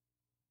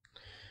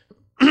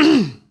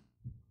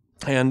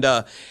 And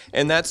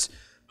that's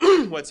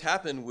what's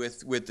happened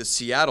with the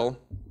Seattle,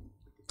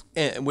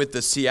 and with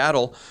the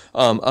Seattle,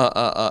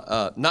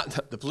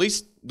 not the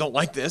police don't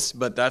like this,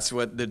 but that's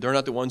what they're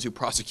not the ones who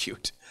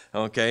prosecute.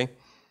 Okay,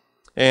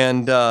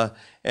 and at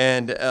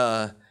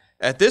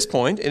this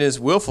point, it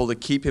is willful to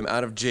keep him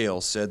out of jail,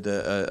 said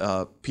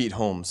the Pete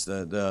Holmes,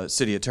 the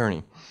city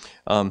attorney.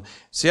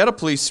 Seattle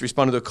police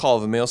responded to a call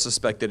of a male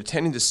suspected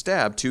attempting to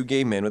stab 2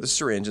 gay men with a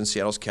syringe in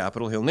Seattle's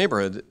Capitol Hill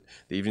neighborhood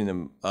the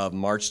evening of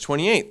March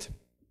 28th.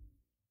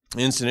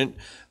 Incident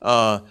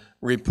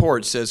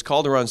report says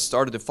Calderon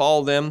started to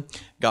follow them,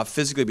 got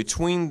physically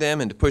between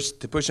them, and to push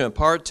them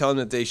apart, telling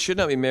them that they should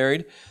not be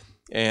married.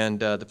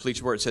 And the police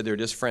report said they were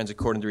just friends,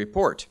 according to the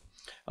report.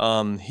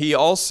 He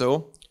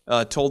also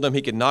told them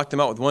he could knock them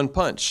out with one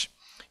punch.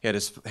 He had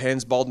his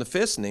hands balled in a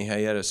fist, and he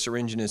had a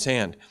syringe in his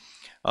hand.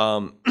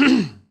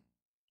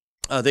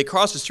 They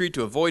crossed the street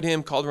to avoid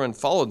him. Calderon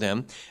followed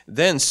them,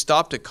 then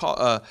stopped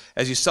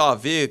as he saw a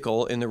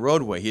vehicle in the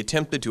roadway. He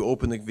attempted to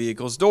open the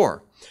vehicle's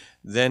door.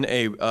 Then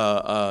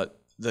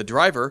the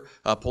driver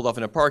pulled off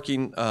in a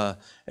parking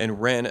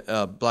and ran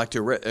back to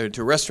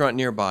a restaurant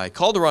nearby.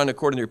 Calderon,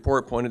 according to the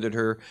report, pointed at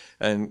her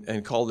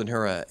and called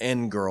her an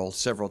N-girl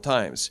several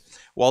times.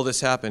 While this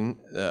happened,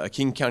 a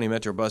King County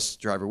Metro bus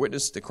driver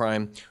witnessed the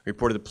crime,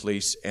 reported to the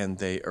police, and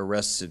they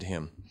arrested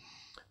him.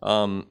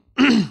 Of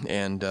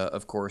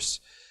course,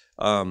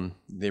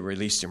 they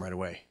released him right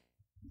away.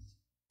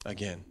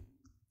 Again.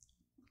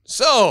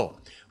 So,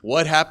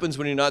 what happens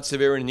when you're not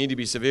severe and you need to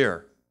be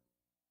severe?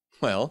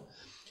 Well,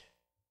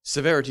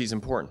 severity is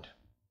important.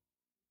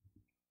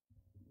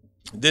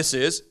 This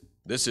is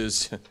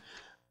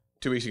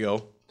 2 weeks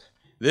ago.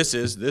 This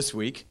is this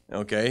week,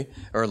 okay?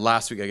 Or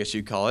last week, I guess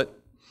you'd call it.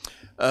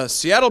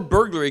 Seattle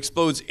burglary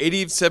explodes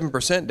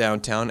 87%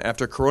 downtown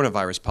after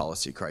coronavirus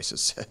policy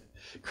crisis.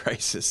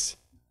 Crisis.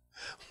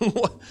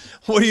 What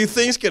do you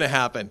think is going to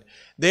happen?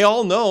 They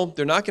all know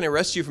they're not going to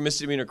arrest you for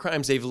misdemeanor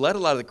crimes. They've let a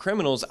lot of the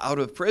criminals out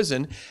of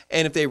prison,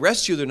 and if they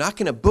arrest you, they're not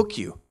going to book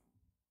you.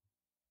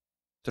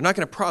 They're not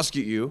going to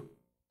prosecute you.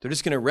 They're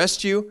just going to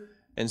arrest you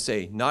and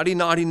say, naughty,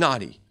 naughty,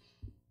 naughty,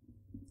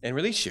 and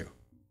release you.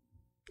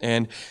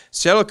 And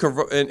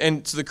Seattle,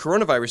 and so the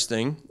coronavirus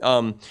thing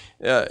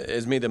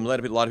has made them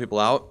let a lot of people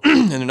out,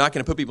 and they're not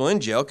going to put people in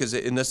jail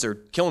unless they're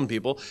killing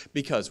people.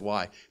 Because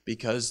why?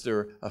 Because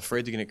they're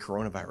afraid they're going to get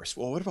coronavirus.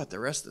 Well, what about the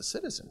rest of the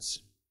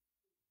citizens?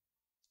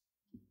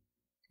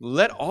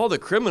 Let all the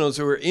criminals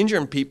who are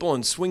injuring people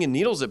and swinging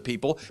needles at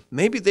people,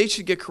 maybe they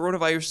should get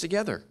coronavirus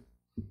together.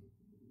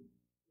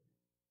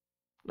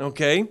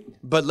 Okay?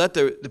 But let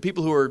the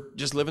people who are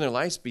just living their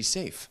lives be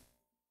safe.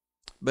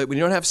 But when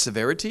you don't have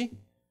severity,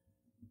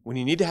 when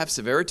you need to have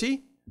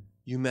severity,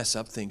 you mess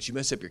up things. You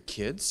mess up your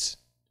kids.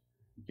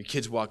 Your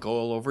kids walk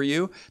all over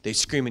you. They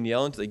scream and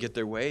yell until they get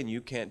their way, and you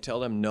can't tell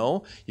them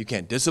no. You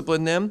can't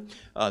discipline them.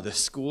 The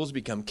schools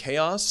become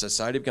chaos.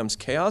 Society becomes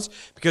chaos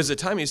because the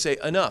time you say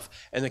enough,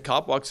 and the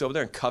cop walks over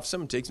there and cuffs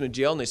them and takes them to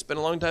jail, and they spend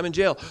a long time in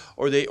jail,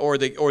 or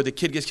the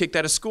kid gets kicked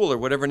out of school, or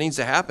whatever needs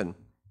to happen.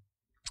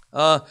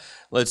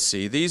 Let's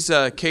see. These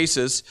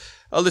cases.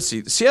 Let's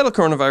see. The Seattle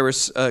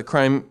coronavirus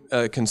crime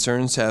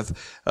concerns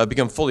have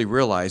become fully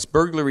realized.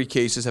 Burglary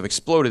cases have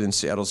exploded in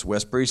Seattle's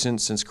West Precinct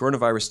since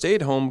coronavirus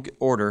stay-at-home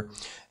order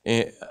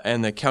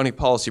and the county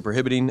policy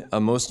prohibiting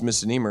most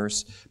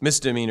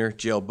misdemeanor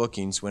jail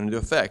bookings went into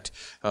effect,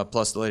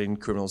 plus letting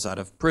criminals out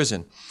of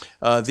prison.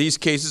 These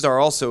cases are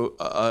also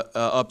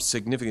up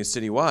significantly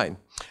citywide.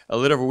 A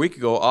little over a week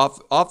ago,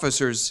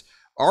 officers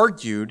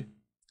argued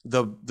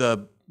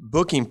the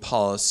booking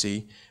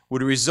policy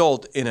would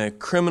result in a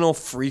criminal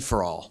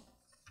free-for-all.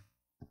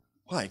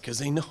 Why? Because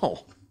they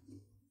know.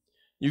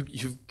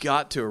 You've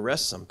got to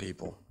arrest some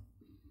people.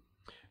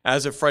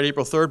 As of Friday,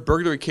 April 3rd,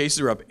 burglary cases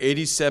are up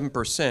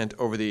 87%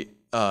 over the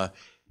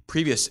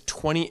previous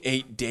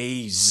 28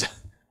 days.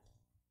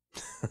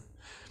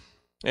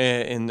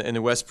 In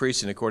the West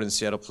Precinct, according to the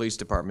Seattle Police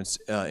Department's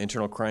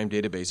internal crime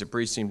database, the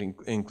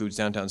precinct includes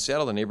downtown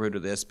Seattle, the neighborhood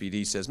where the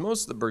SPD says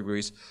most of the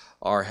burglaries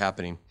are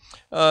happening,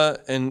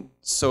 and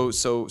so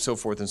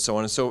forth and so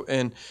on.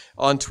 And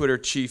on Twitter,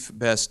 Chief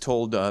Best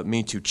told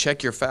me to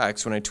check your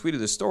facts when I tweeted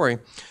the story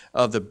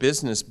of the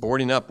business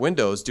boarding up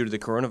windows due to the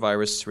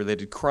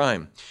coronavirus-related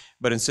crime,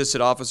 but insisted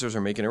officers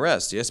are making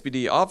arrests. The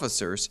SPD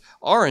officers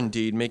are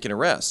indeed making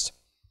arrests.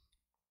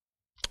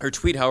 Her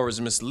tweet, however, is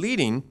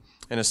misleading.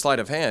 And a sleight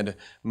of hand,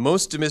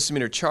 most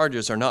misdemeanor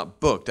charges are not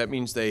booked. That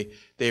means they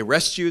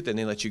arrest you, then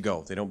they let you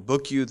go. They don't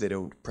book you, they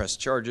don't press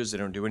charges, they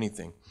don't do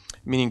anything.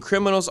 Meaning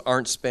criminals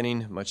aren't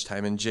spending much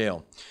time in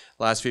jail.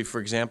 Last week,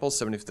 for example,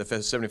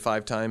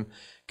 75-time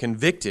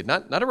convicted,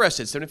 not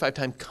arrested,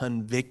 75-time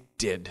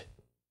convicted.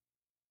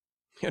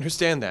 You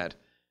understand that?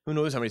 Who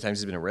knows how many times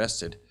he's been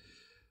arrested?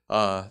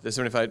 The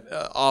 75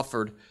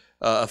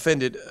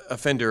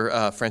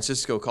 offender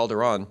Francisco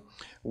Calderon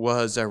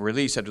was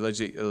released after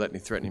allegedly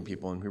threatening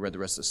people, and we read the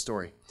rest of the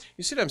story.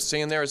 You see what I'm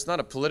saying there? It's not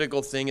a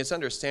political thing. It's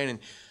understanding.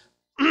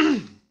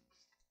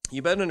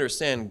 You better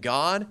understand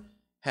God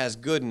has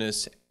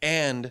goodness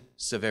and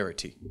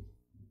severity.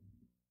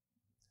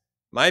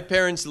 My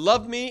parents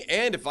love me,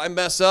 and if I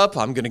mess up,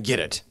 I'm going to get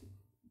it.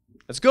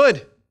 That's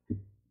good.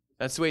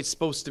 That's the way it's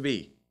supposed to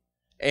be.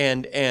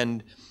 And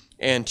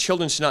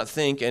children should not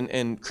think,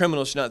 and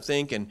criminals should not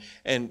think,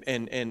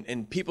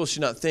 and people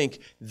should not think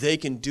they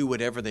can do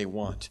whatever they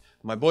want.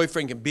 My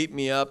boyfriend can beat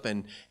me up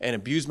and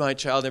abuse my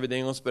child and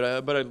everything else, but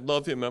I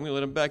love him. I'm going to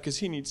let him back because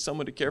he needs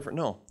someone to care for.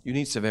 No, you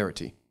need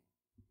severity.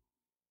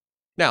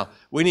 Now,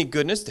 we need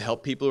goodness to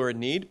help people who are in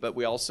need, but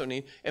we also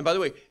need, and by the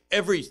way,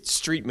 every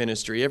street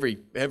ministry,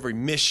 every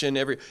mission,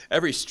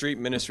 every street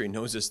ministry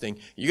knows this thing.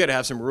 You got to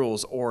have some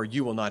rules or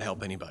you will not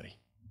help anybody.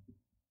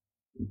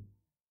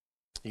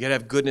 You got to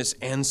have goodness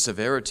and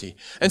severity.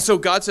 And so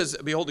God says,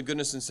 behold the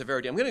goodness and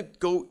severity. I'm going to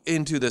go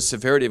into the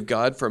severity of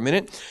God for a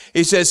minute.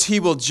 He says he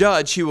will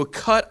judge, he will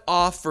cut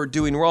off for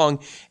doing wrong,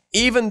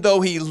 even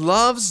though he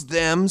loves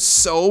them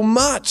so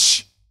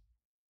much.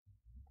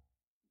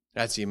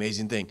 That's the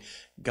amazing thing.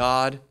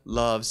 God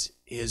loves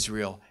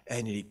Israel,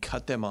 and he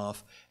cut them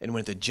off and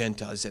went to the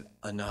Gentiles. He said,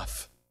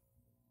 enough.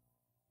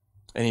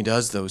 And he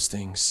does those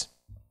things.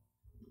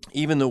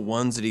 Even the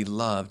ones that he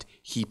loved,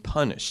 he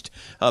punished.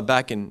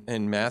 Back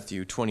in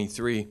Matthew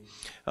 23,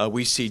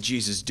 we see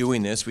Jesus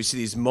doing this. We see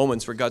these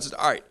moments where God says,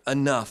 all right,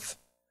 enough,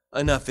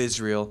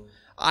 Israel.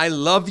 I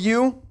love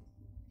you,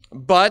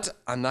 but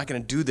I'm not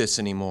going to do this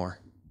anymore.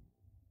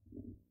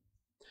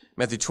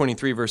 Matthew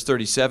 23, verse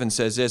 37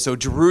 says this, O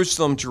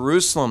Jerusalem,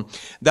 Jerusalem,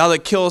 thou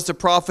that killest the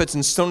prophets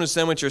and stonest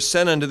them which are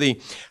sent unto thee,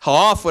 how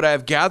oft would I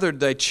have gathered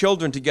thy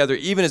children together,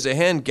 even as a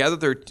hen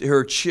gathereth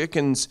her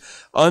chickens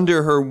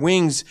under her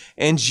wings,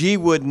 and ye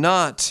would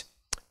not.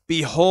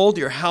 Behold,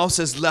 your house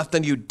is left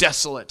unto you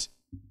desolate.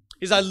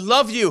 He says, I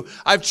love you.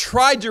 I've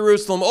tried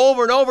Jerusalem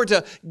over and over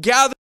to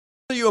gather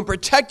you and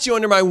protect you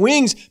under my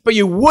wings, but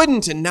you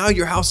wouldn't, and now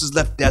your house is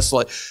left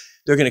desolate.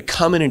 They're going to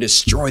come in and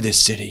destroy this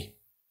city.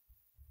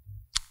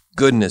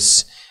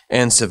 Goodness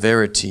and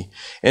severity.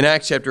 In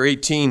Acts chapter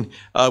 18,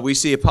 we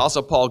see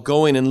Apostle Paul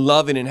going and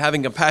loving and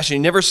having compassion. He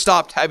never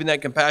stopped having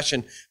that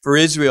compassion for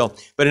Israel.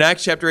 But in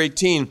Acts chapter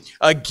 18,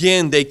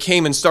 again, they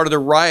came and started a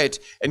riot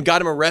and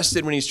got him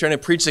arrested when he's trying to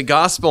preach the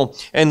gospel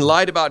and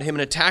lied about him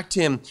and attacked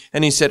him.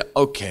 And he said,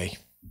 okay,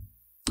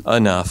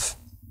 enough.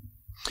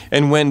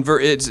 And when,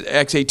 it's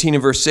Acts 18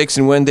 and verse 6,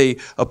 and when they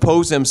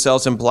opposed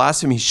themselves and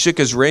blasphemed, he shook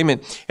his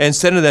raiment and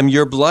said to them,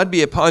 your blood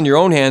be upon your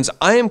own hands.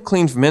 I am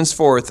clean from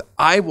henceforth.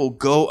 I will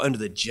go unto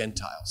the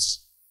Gentiles.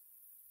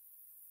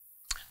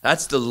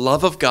 That's the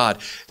love of God.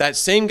 That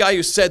same guy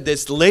who said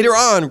this later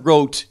on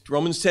wrote,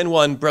 Romans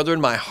 10:1,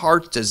 brethren, my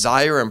heart's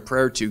desire and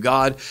prayer to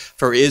God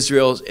for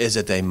Israel is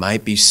that they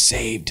might be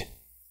saved.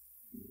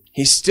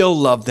 He still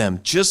loved them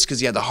just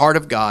because he had the heart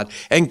of God,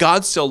 and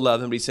God still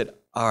loved him, but he said,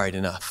 all right,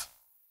 enough.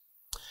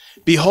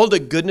 Behold the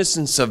goodness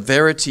and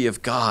severity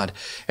of God.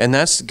 And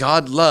that's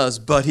God loves,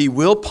 but he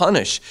will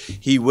punish.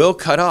 He will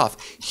cut off.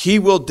 He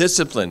will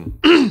discipline.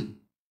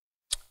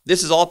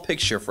 This is all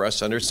picture for us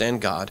to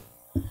understand God.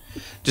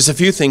 Just a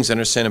few things to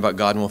understand about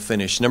God and we'll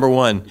finish. Number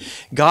one,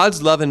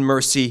 God's love and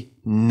mercy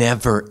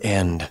never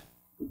end.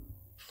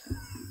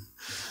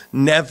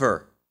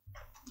 Never.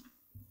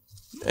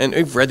 And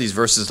we've read these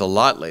verses a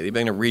lot lately. I'm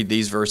going to read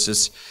these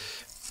verses.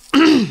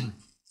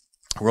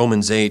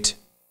 Romans 8.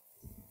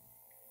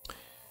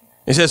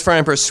 It says, for I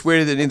am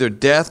persuaded that neither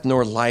death,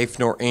 nor life,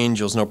 nor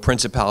angels, nor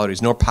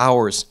principalities, nor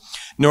powers,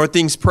 nor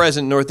things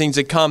present, nor things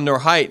that come, nor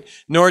height,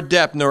 nor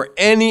depth, nor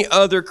any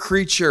other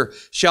creature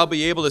shall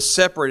be able to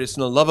separate us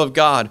from the love of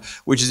God,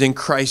 which is in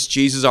Christ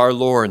Jesus our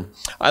Lord.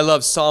 I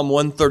love Psalm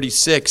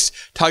 136,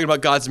 talking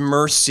about God's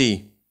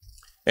mercy.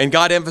 And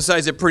God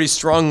emphasized it pretty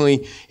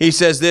strongly. He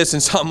says this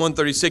in Psalm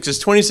 136, it's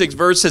 26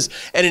 verses,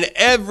 and in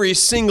every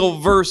single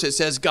verse it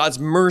says God's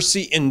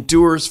mercy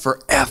endures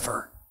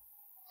forever.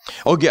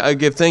 Oh, I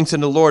give thanks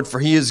unto the Lord, for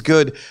he is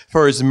good,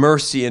 for his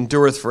mercy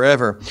endureth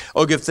forever.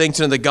 Oh, give thanks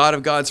unto the God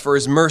of gods, for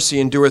his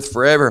mercy endureth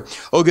forever.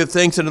 Oh, give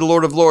thanks unto the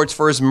Lord of lords,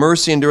 for his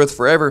mercy endureth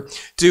forever.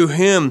 To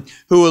him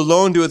who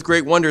alone doeth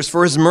great wonders,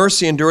 for his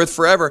mercy endureth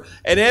forever.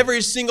 And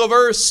every single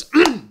verse,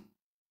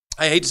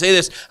 I hate to say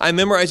this, I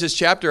memorized this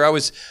chapter.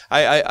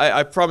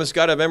 I promised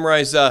God I'd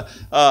memorize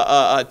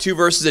 2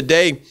 verses a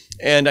day.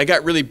 And I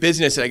got really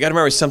busy and I said, I got to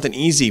memorize something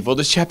easy. Well,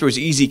 this chapter was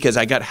easy because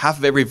I got half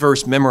of every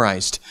verse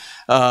memorized.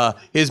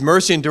 His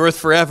mercy endureth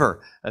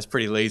forever. That's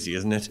pretty lazy,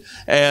 isn't it?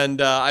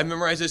 And I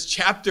memorized this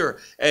chapter.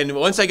 And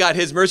once I got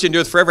his mercy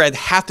endureth forever, I had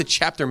half the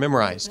chapter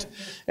memorized.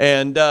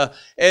 And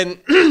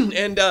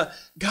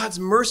God's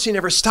mercy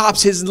never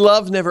stops. His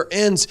love never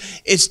ends.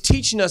 It's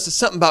teaching us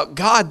something about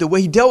God, the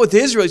way he dealt with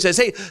Israel. He says,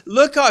 hey,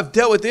 look how I've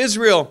dealt with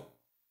Israel.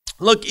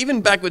 Look,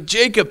 even back with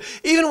Jacob,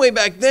 even way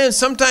back then,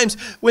 sometimes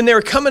when they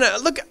were coming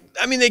out, look,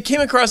 I mean, they came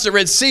across the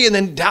Red Sea and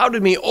then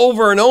doubted me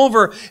over and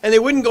over, and they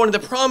wouldn't go into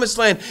the promised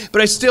land,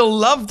 but I still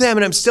loved them,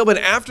 and I'm still been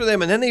after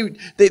them, and then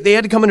they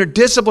had to come under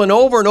discipline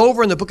over and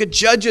over in the book of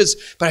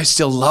Judges, but I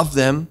still loved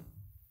them.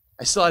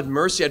 I still had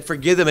mercy. I'd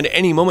forgive them at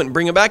any moment and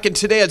bring them back, and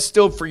today I'd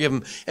still forgive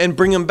them and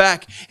bring them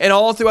back. And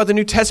all throughout the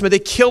New Testament, they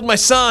killed my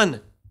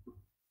son.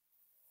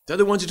 They're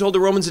the ones who told the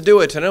Romans to do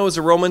it. I know it was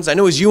the Romans. I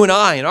know it was you and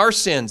I and our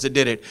sins that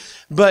did it.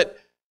 But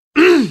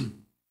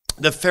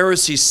the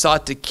Pharisees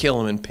sought to kill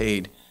him and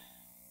paid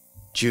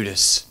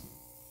Judas.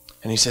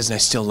 And he says, and I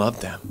still love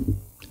them.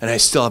 And I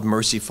still have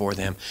mercy for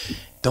them.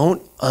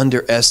 Don't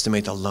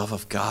underestimate the love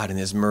of God and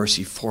his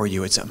mercy for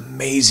you. It's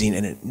amazing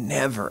and it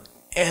never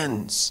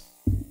ends.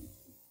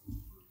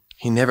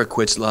 He never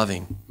quits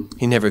loving.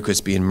 He never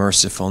quits being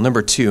merciful.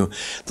 Number 2,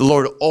 the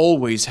Lord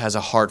always has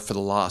a heart for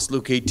the lost.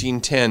 Luke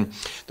 18:10,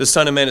 the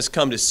Son of Man has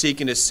come to seek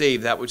and to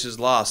save that which is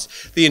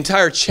lost. The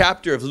entire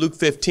chapter of Luke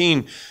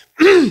 15,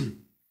 it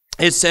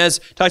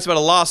talks about a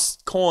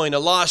lost coin, a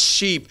lost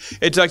sheep.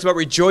 It talks about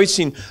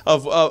rejoicing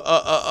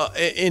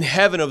in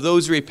heaven of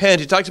those who repent.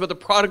 It talks about the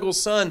prodigal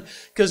son,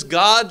 because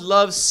God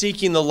loves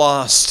seeking the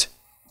lost.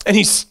 And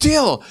he's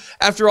still,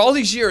 after all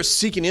these years,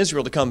 seeking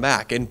Israel to come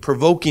back and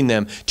provoking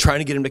them, trying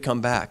to get them to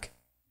come back.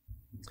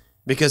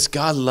 Because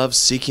God loves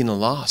seeking the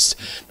lost.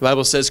 The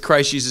Bible says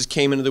Christ Jesus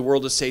came into the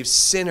world to save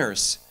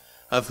sinners,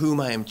 of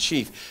whom I am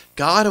chief.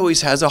 God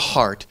always has a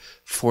heart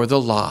for the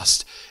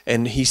lost,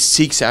 and he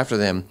seeks after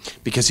them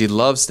because he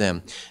loves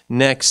them.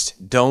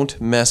 Next,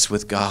 don't mess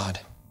with God.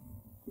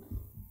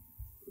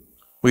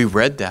 We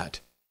read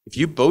that. If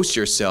you boast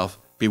yourself,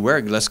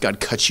 beware lest God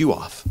cut you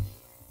off.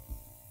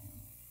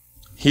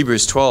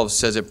 Hebrews 12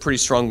 says a pretty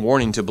strong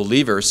warning to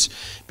believers.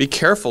 Be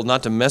careful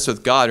not to mess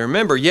with God.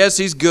 Remember, yes,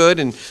 he's good,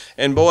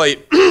 and boy,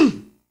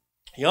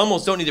 you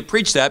almost don't need to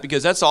preach that,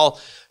 because that's all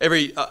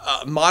every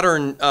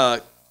modern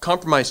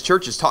compromised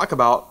churches talk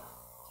about,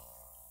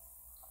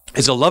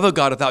 is the love of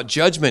God without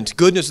judgment,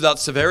 goodness without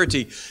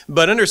severity.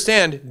 But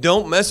understand,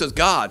 don't mess with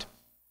God.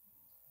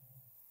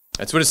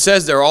 That's what it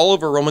says there all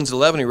over Romans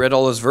 11. We read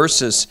all those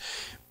verses.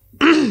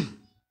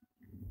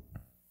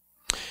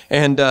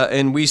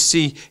 And we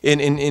see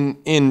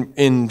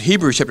in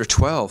Hebrews chapter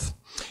 12,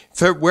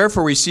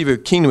 wherefore we receive a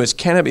kingdom which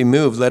cannot be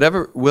moved.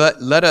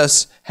 Let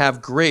us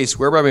have grace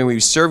whereby we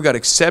serve God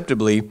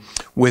acceptably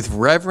with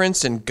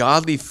reverence and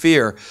godly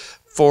fear,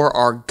 for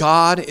our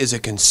God is a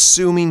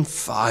consuming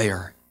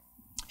fire.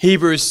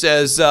 Hebrews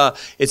says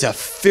it's a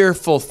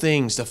fearful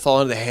thing to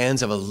fall into the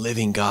hands of a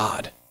living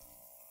God.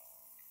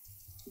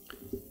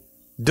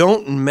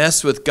 Don't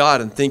mess with God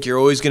and think you're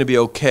always going to be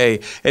okay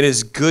and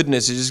his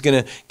goodness is just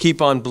going to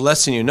keep on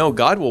blessing you. No,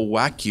 God will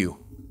whack you.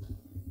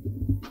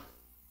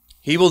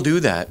 He will do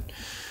that.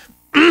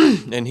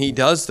 And he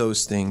does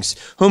those things.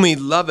 Whom he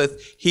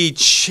loveth, he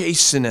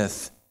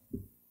chasteneth.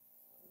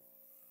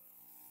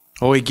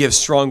 Oh, he gives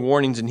strong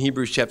warnings in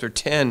Hebrews chapter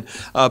 10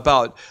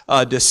 about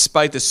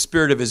despite the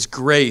spirit of his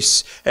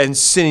grace and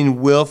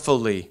sinning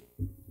willfully.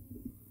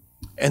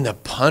 And the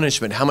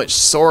punishment, how much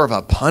sore of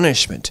a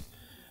punishment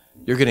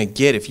you're going to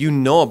get if you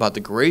know about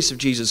the grace of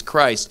Jesus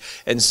Christ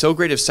and so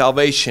great of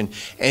salvation,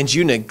 and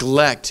you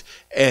neglect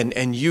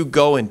and you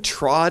go and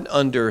trod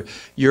under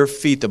your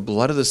feet the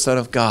blood of the Son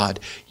of God.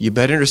 You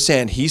better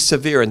understand he's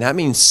severe, and that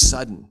means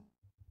sudden.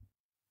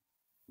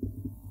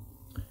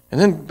 And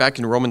then back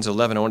in Romans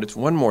 11,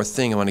 one more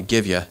thing I want to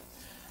give you.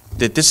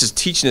 That this is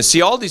teaching us.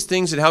 See, all these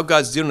things and how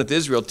God's dealing with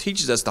Israel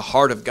teaches us the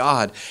heart of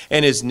God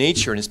and his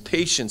nature and his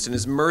patience and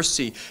his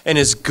mercy and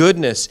his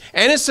goodness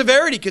and his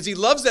severity, because he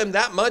loves them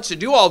that much to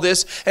do all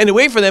this and to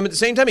wait for them. At the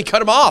same time, he cut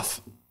them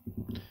off.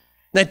 And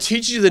that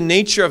teaches you the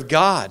nature of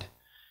God.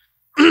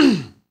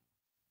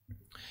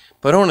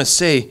 But I want to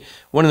say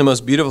one of the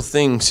most beautiful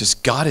things is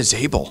God is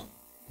able.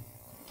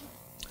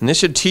 And this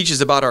should teach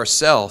us about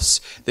ourselves,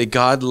 that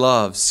God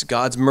loves,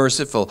 God's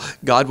merciful,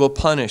 God will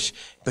punish,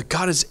 but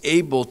God is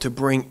able to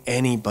bring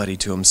anybody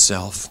to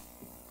himself.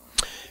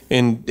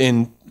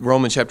 In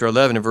Romans chapter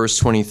 11 and verse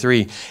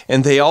 23,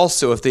 and they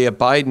also, if they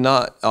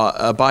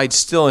abide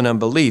still in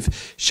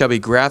unbelief, shall be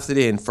grafted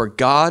in, for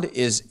God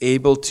is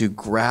able to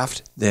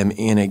graft them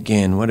in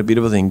again. What a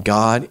beautiful thing.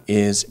 God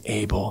is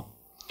able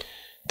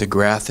to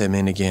graft them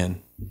in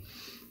again.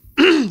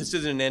 This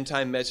isn't an end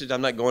time message.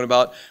 I'm not going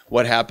about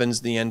what happens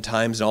in the end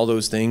times and all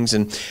those things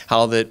and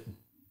how that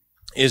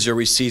Israel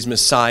receives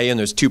Messiah, and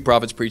there's 2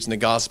 prophets preaching the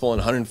gospel and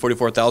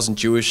 144,000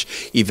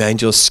 Jewish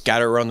evangelists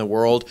scattered around the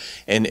world.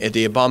 And at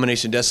the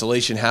abomination of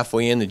desolation,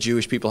 halfway in, the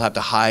Jewish people have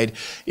to hide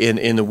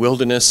in the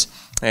wilderness,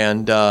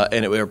 and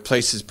their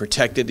place is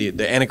protected.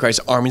 The Antichrist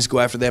armies go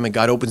after them, and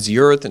God opens the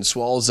earth and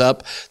swallows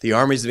up the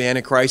armies of the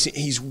Antichrist.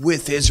 He's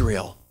with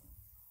Israel,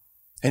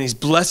 and he's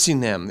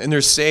blessing them, and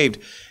they're saved.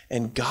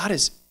 And God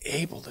is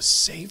able to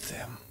save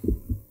them.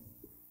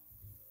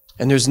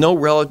 And there's no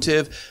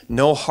relative,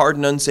 no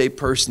hardened, unsaved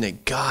person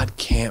that God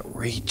can't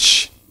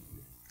reach.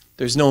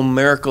 There's no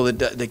miracle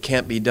that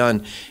can't be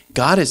done.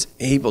 God is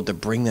able to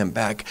bring them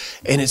back.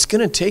 And it's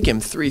going to take him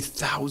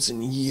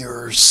 3,000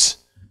 years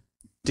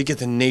to get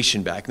the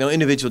nation back. Now,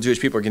 individual Jewish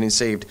people are getting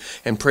saved,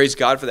 and praise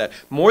God for that.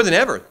 More than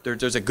ever,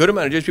 there's a good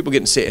amount of Jewish people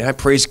getting saved, and I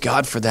praise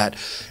God for that.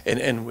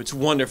 And it's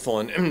wonderful.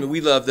 And we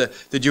love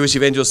the Jewish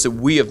evangelists that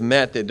we have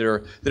met that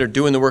are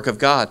doing the work of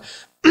God.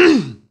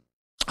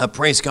 I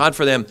praise God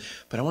for them.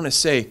 But I want to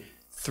say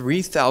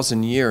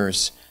 3,000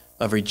 years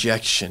of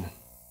rejection.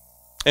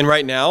 And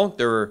right now,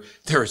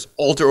 there's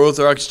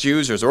ultra-Orthodox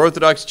Jews, there's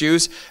Orthodox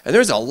Jews, and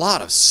there's a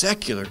lot of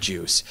secular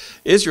Jews.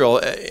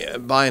 Israel,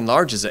 by and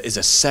large, is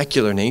a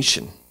secular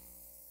nation.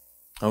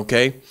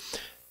 Okay?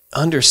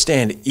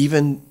 Understand,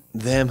 even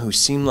them who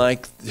seem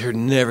like they're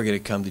never going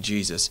to come to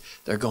Jesus,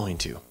 they're going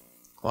to.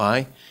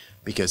 Why?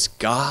 Because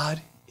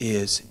God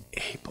is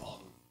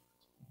able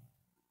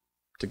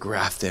to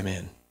graft them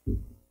in.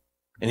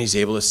 And he's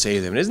able to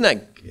save them. And isn't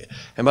that,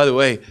 and by the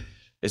way,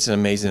 it's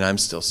amazing I'm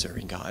still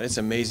serving God. It's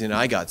amazing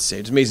I got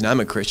saved. It's amazing I'm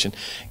a Christian,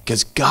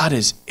 because God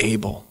is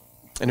able.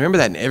 And remember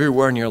that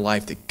everywhere in your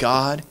life, that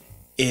God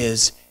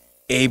is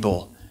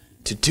able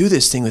to do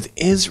this thing with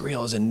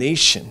Israel as a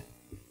nation.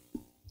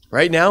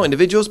 Right now,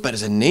 individuals, but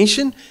as a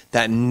nation,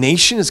 that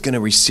nation is going to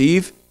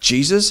receive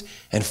Jesus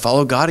and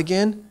follow God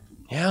again.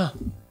 Yeah.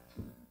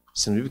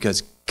 Simply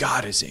because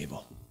God is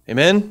able.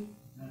 Amen?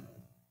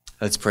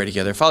 Let's pray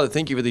together. Father,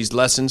 thank you for these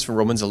lessons from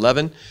Romans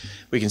 11.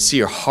 We can see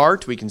your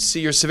heart. We can see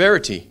your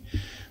severity.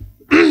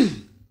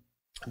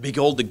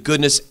 Behold the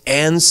goodness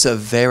and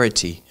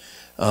severity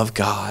of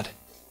God.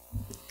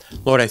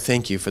 Lord, I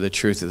thank you for the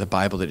truth of the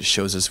Bible, that it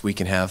shows us we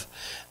can have,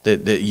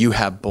 that you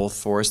have both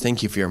for us.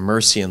 Thank you for your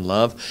mercy and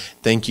love.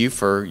 Thank you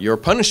for your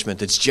punishment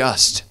that's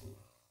just.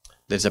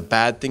 That's a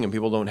bad thing, and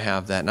people don't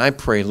have that. And I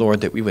pray,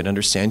 Lord, that we would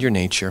understand your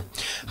nature.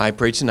 I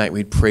pray tonight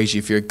we'd praise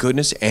you for your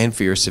goodness and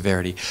for your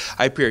severity.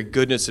 I pray your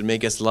goodness would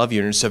make us love you,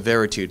 and your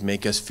severity would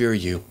make us fear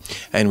you.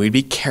 And we'd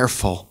be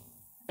careful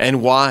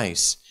and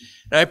wise.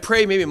 And I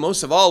pray maybe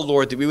most of all,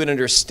 Lord, that we would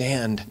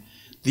understand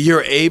that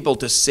you're able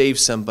to save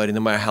somebody no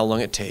matter how long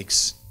it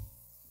takes.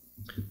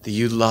 That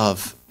you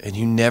love, and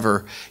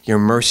your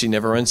mercy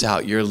never runs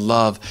out. Your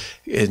love,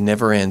 it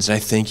never ends. And I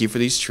thank you for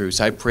these truths.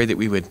 I pray that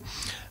we would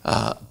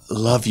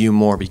love you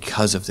more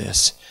because of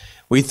this.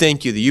 We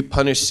thank you that you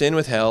punish sin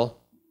with hell.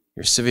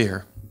 You're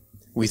severe.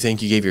 We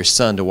thank you gave your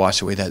son to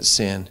wash away that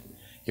sin.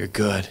 You're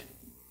good.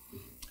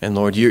 And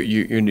Lord,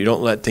 you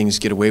don't let things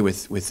get away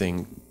with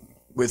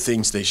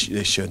things they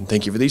shouldn't.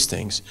 Thank you for these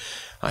things.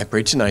 I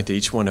pray tonight that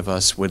each one of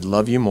us would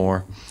love you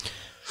more,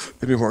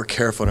 and be more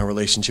careful in our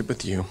relationship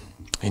with you.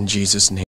 In Jesus' name.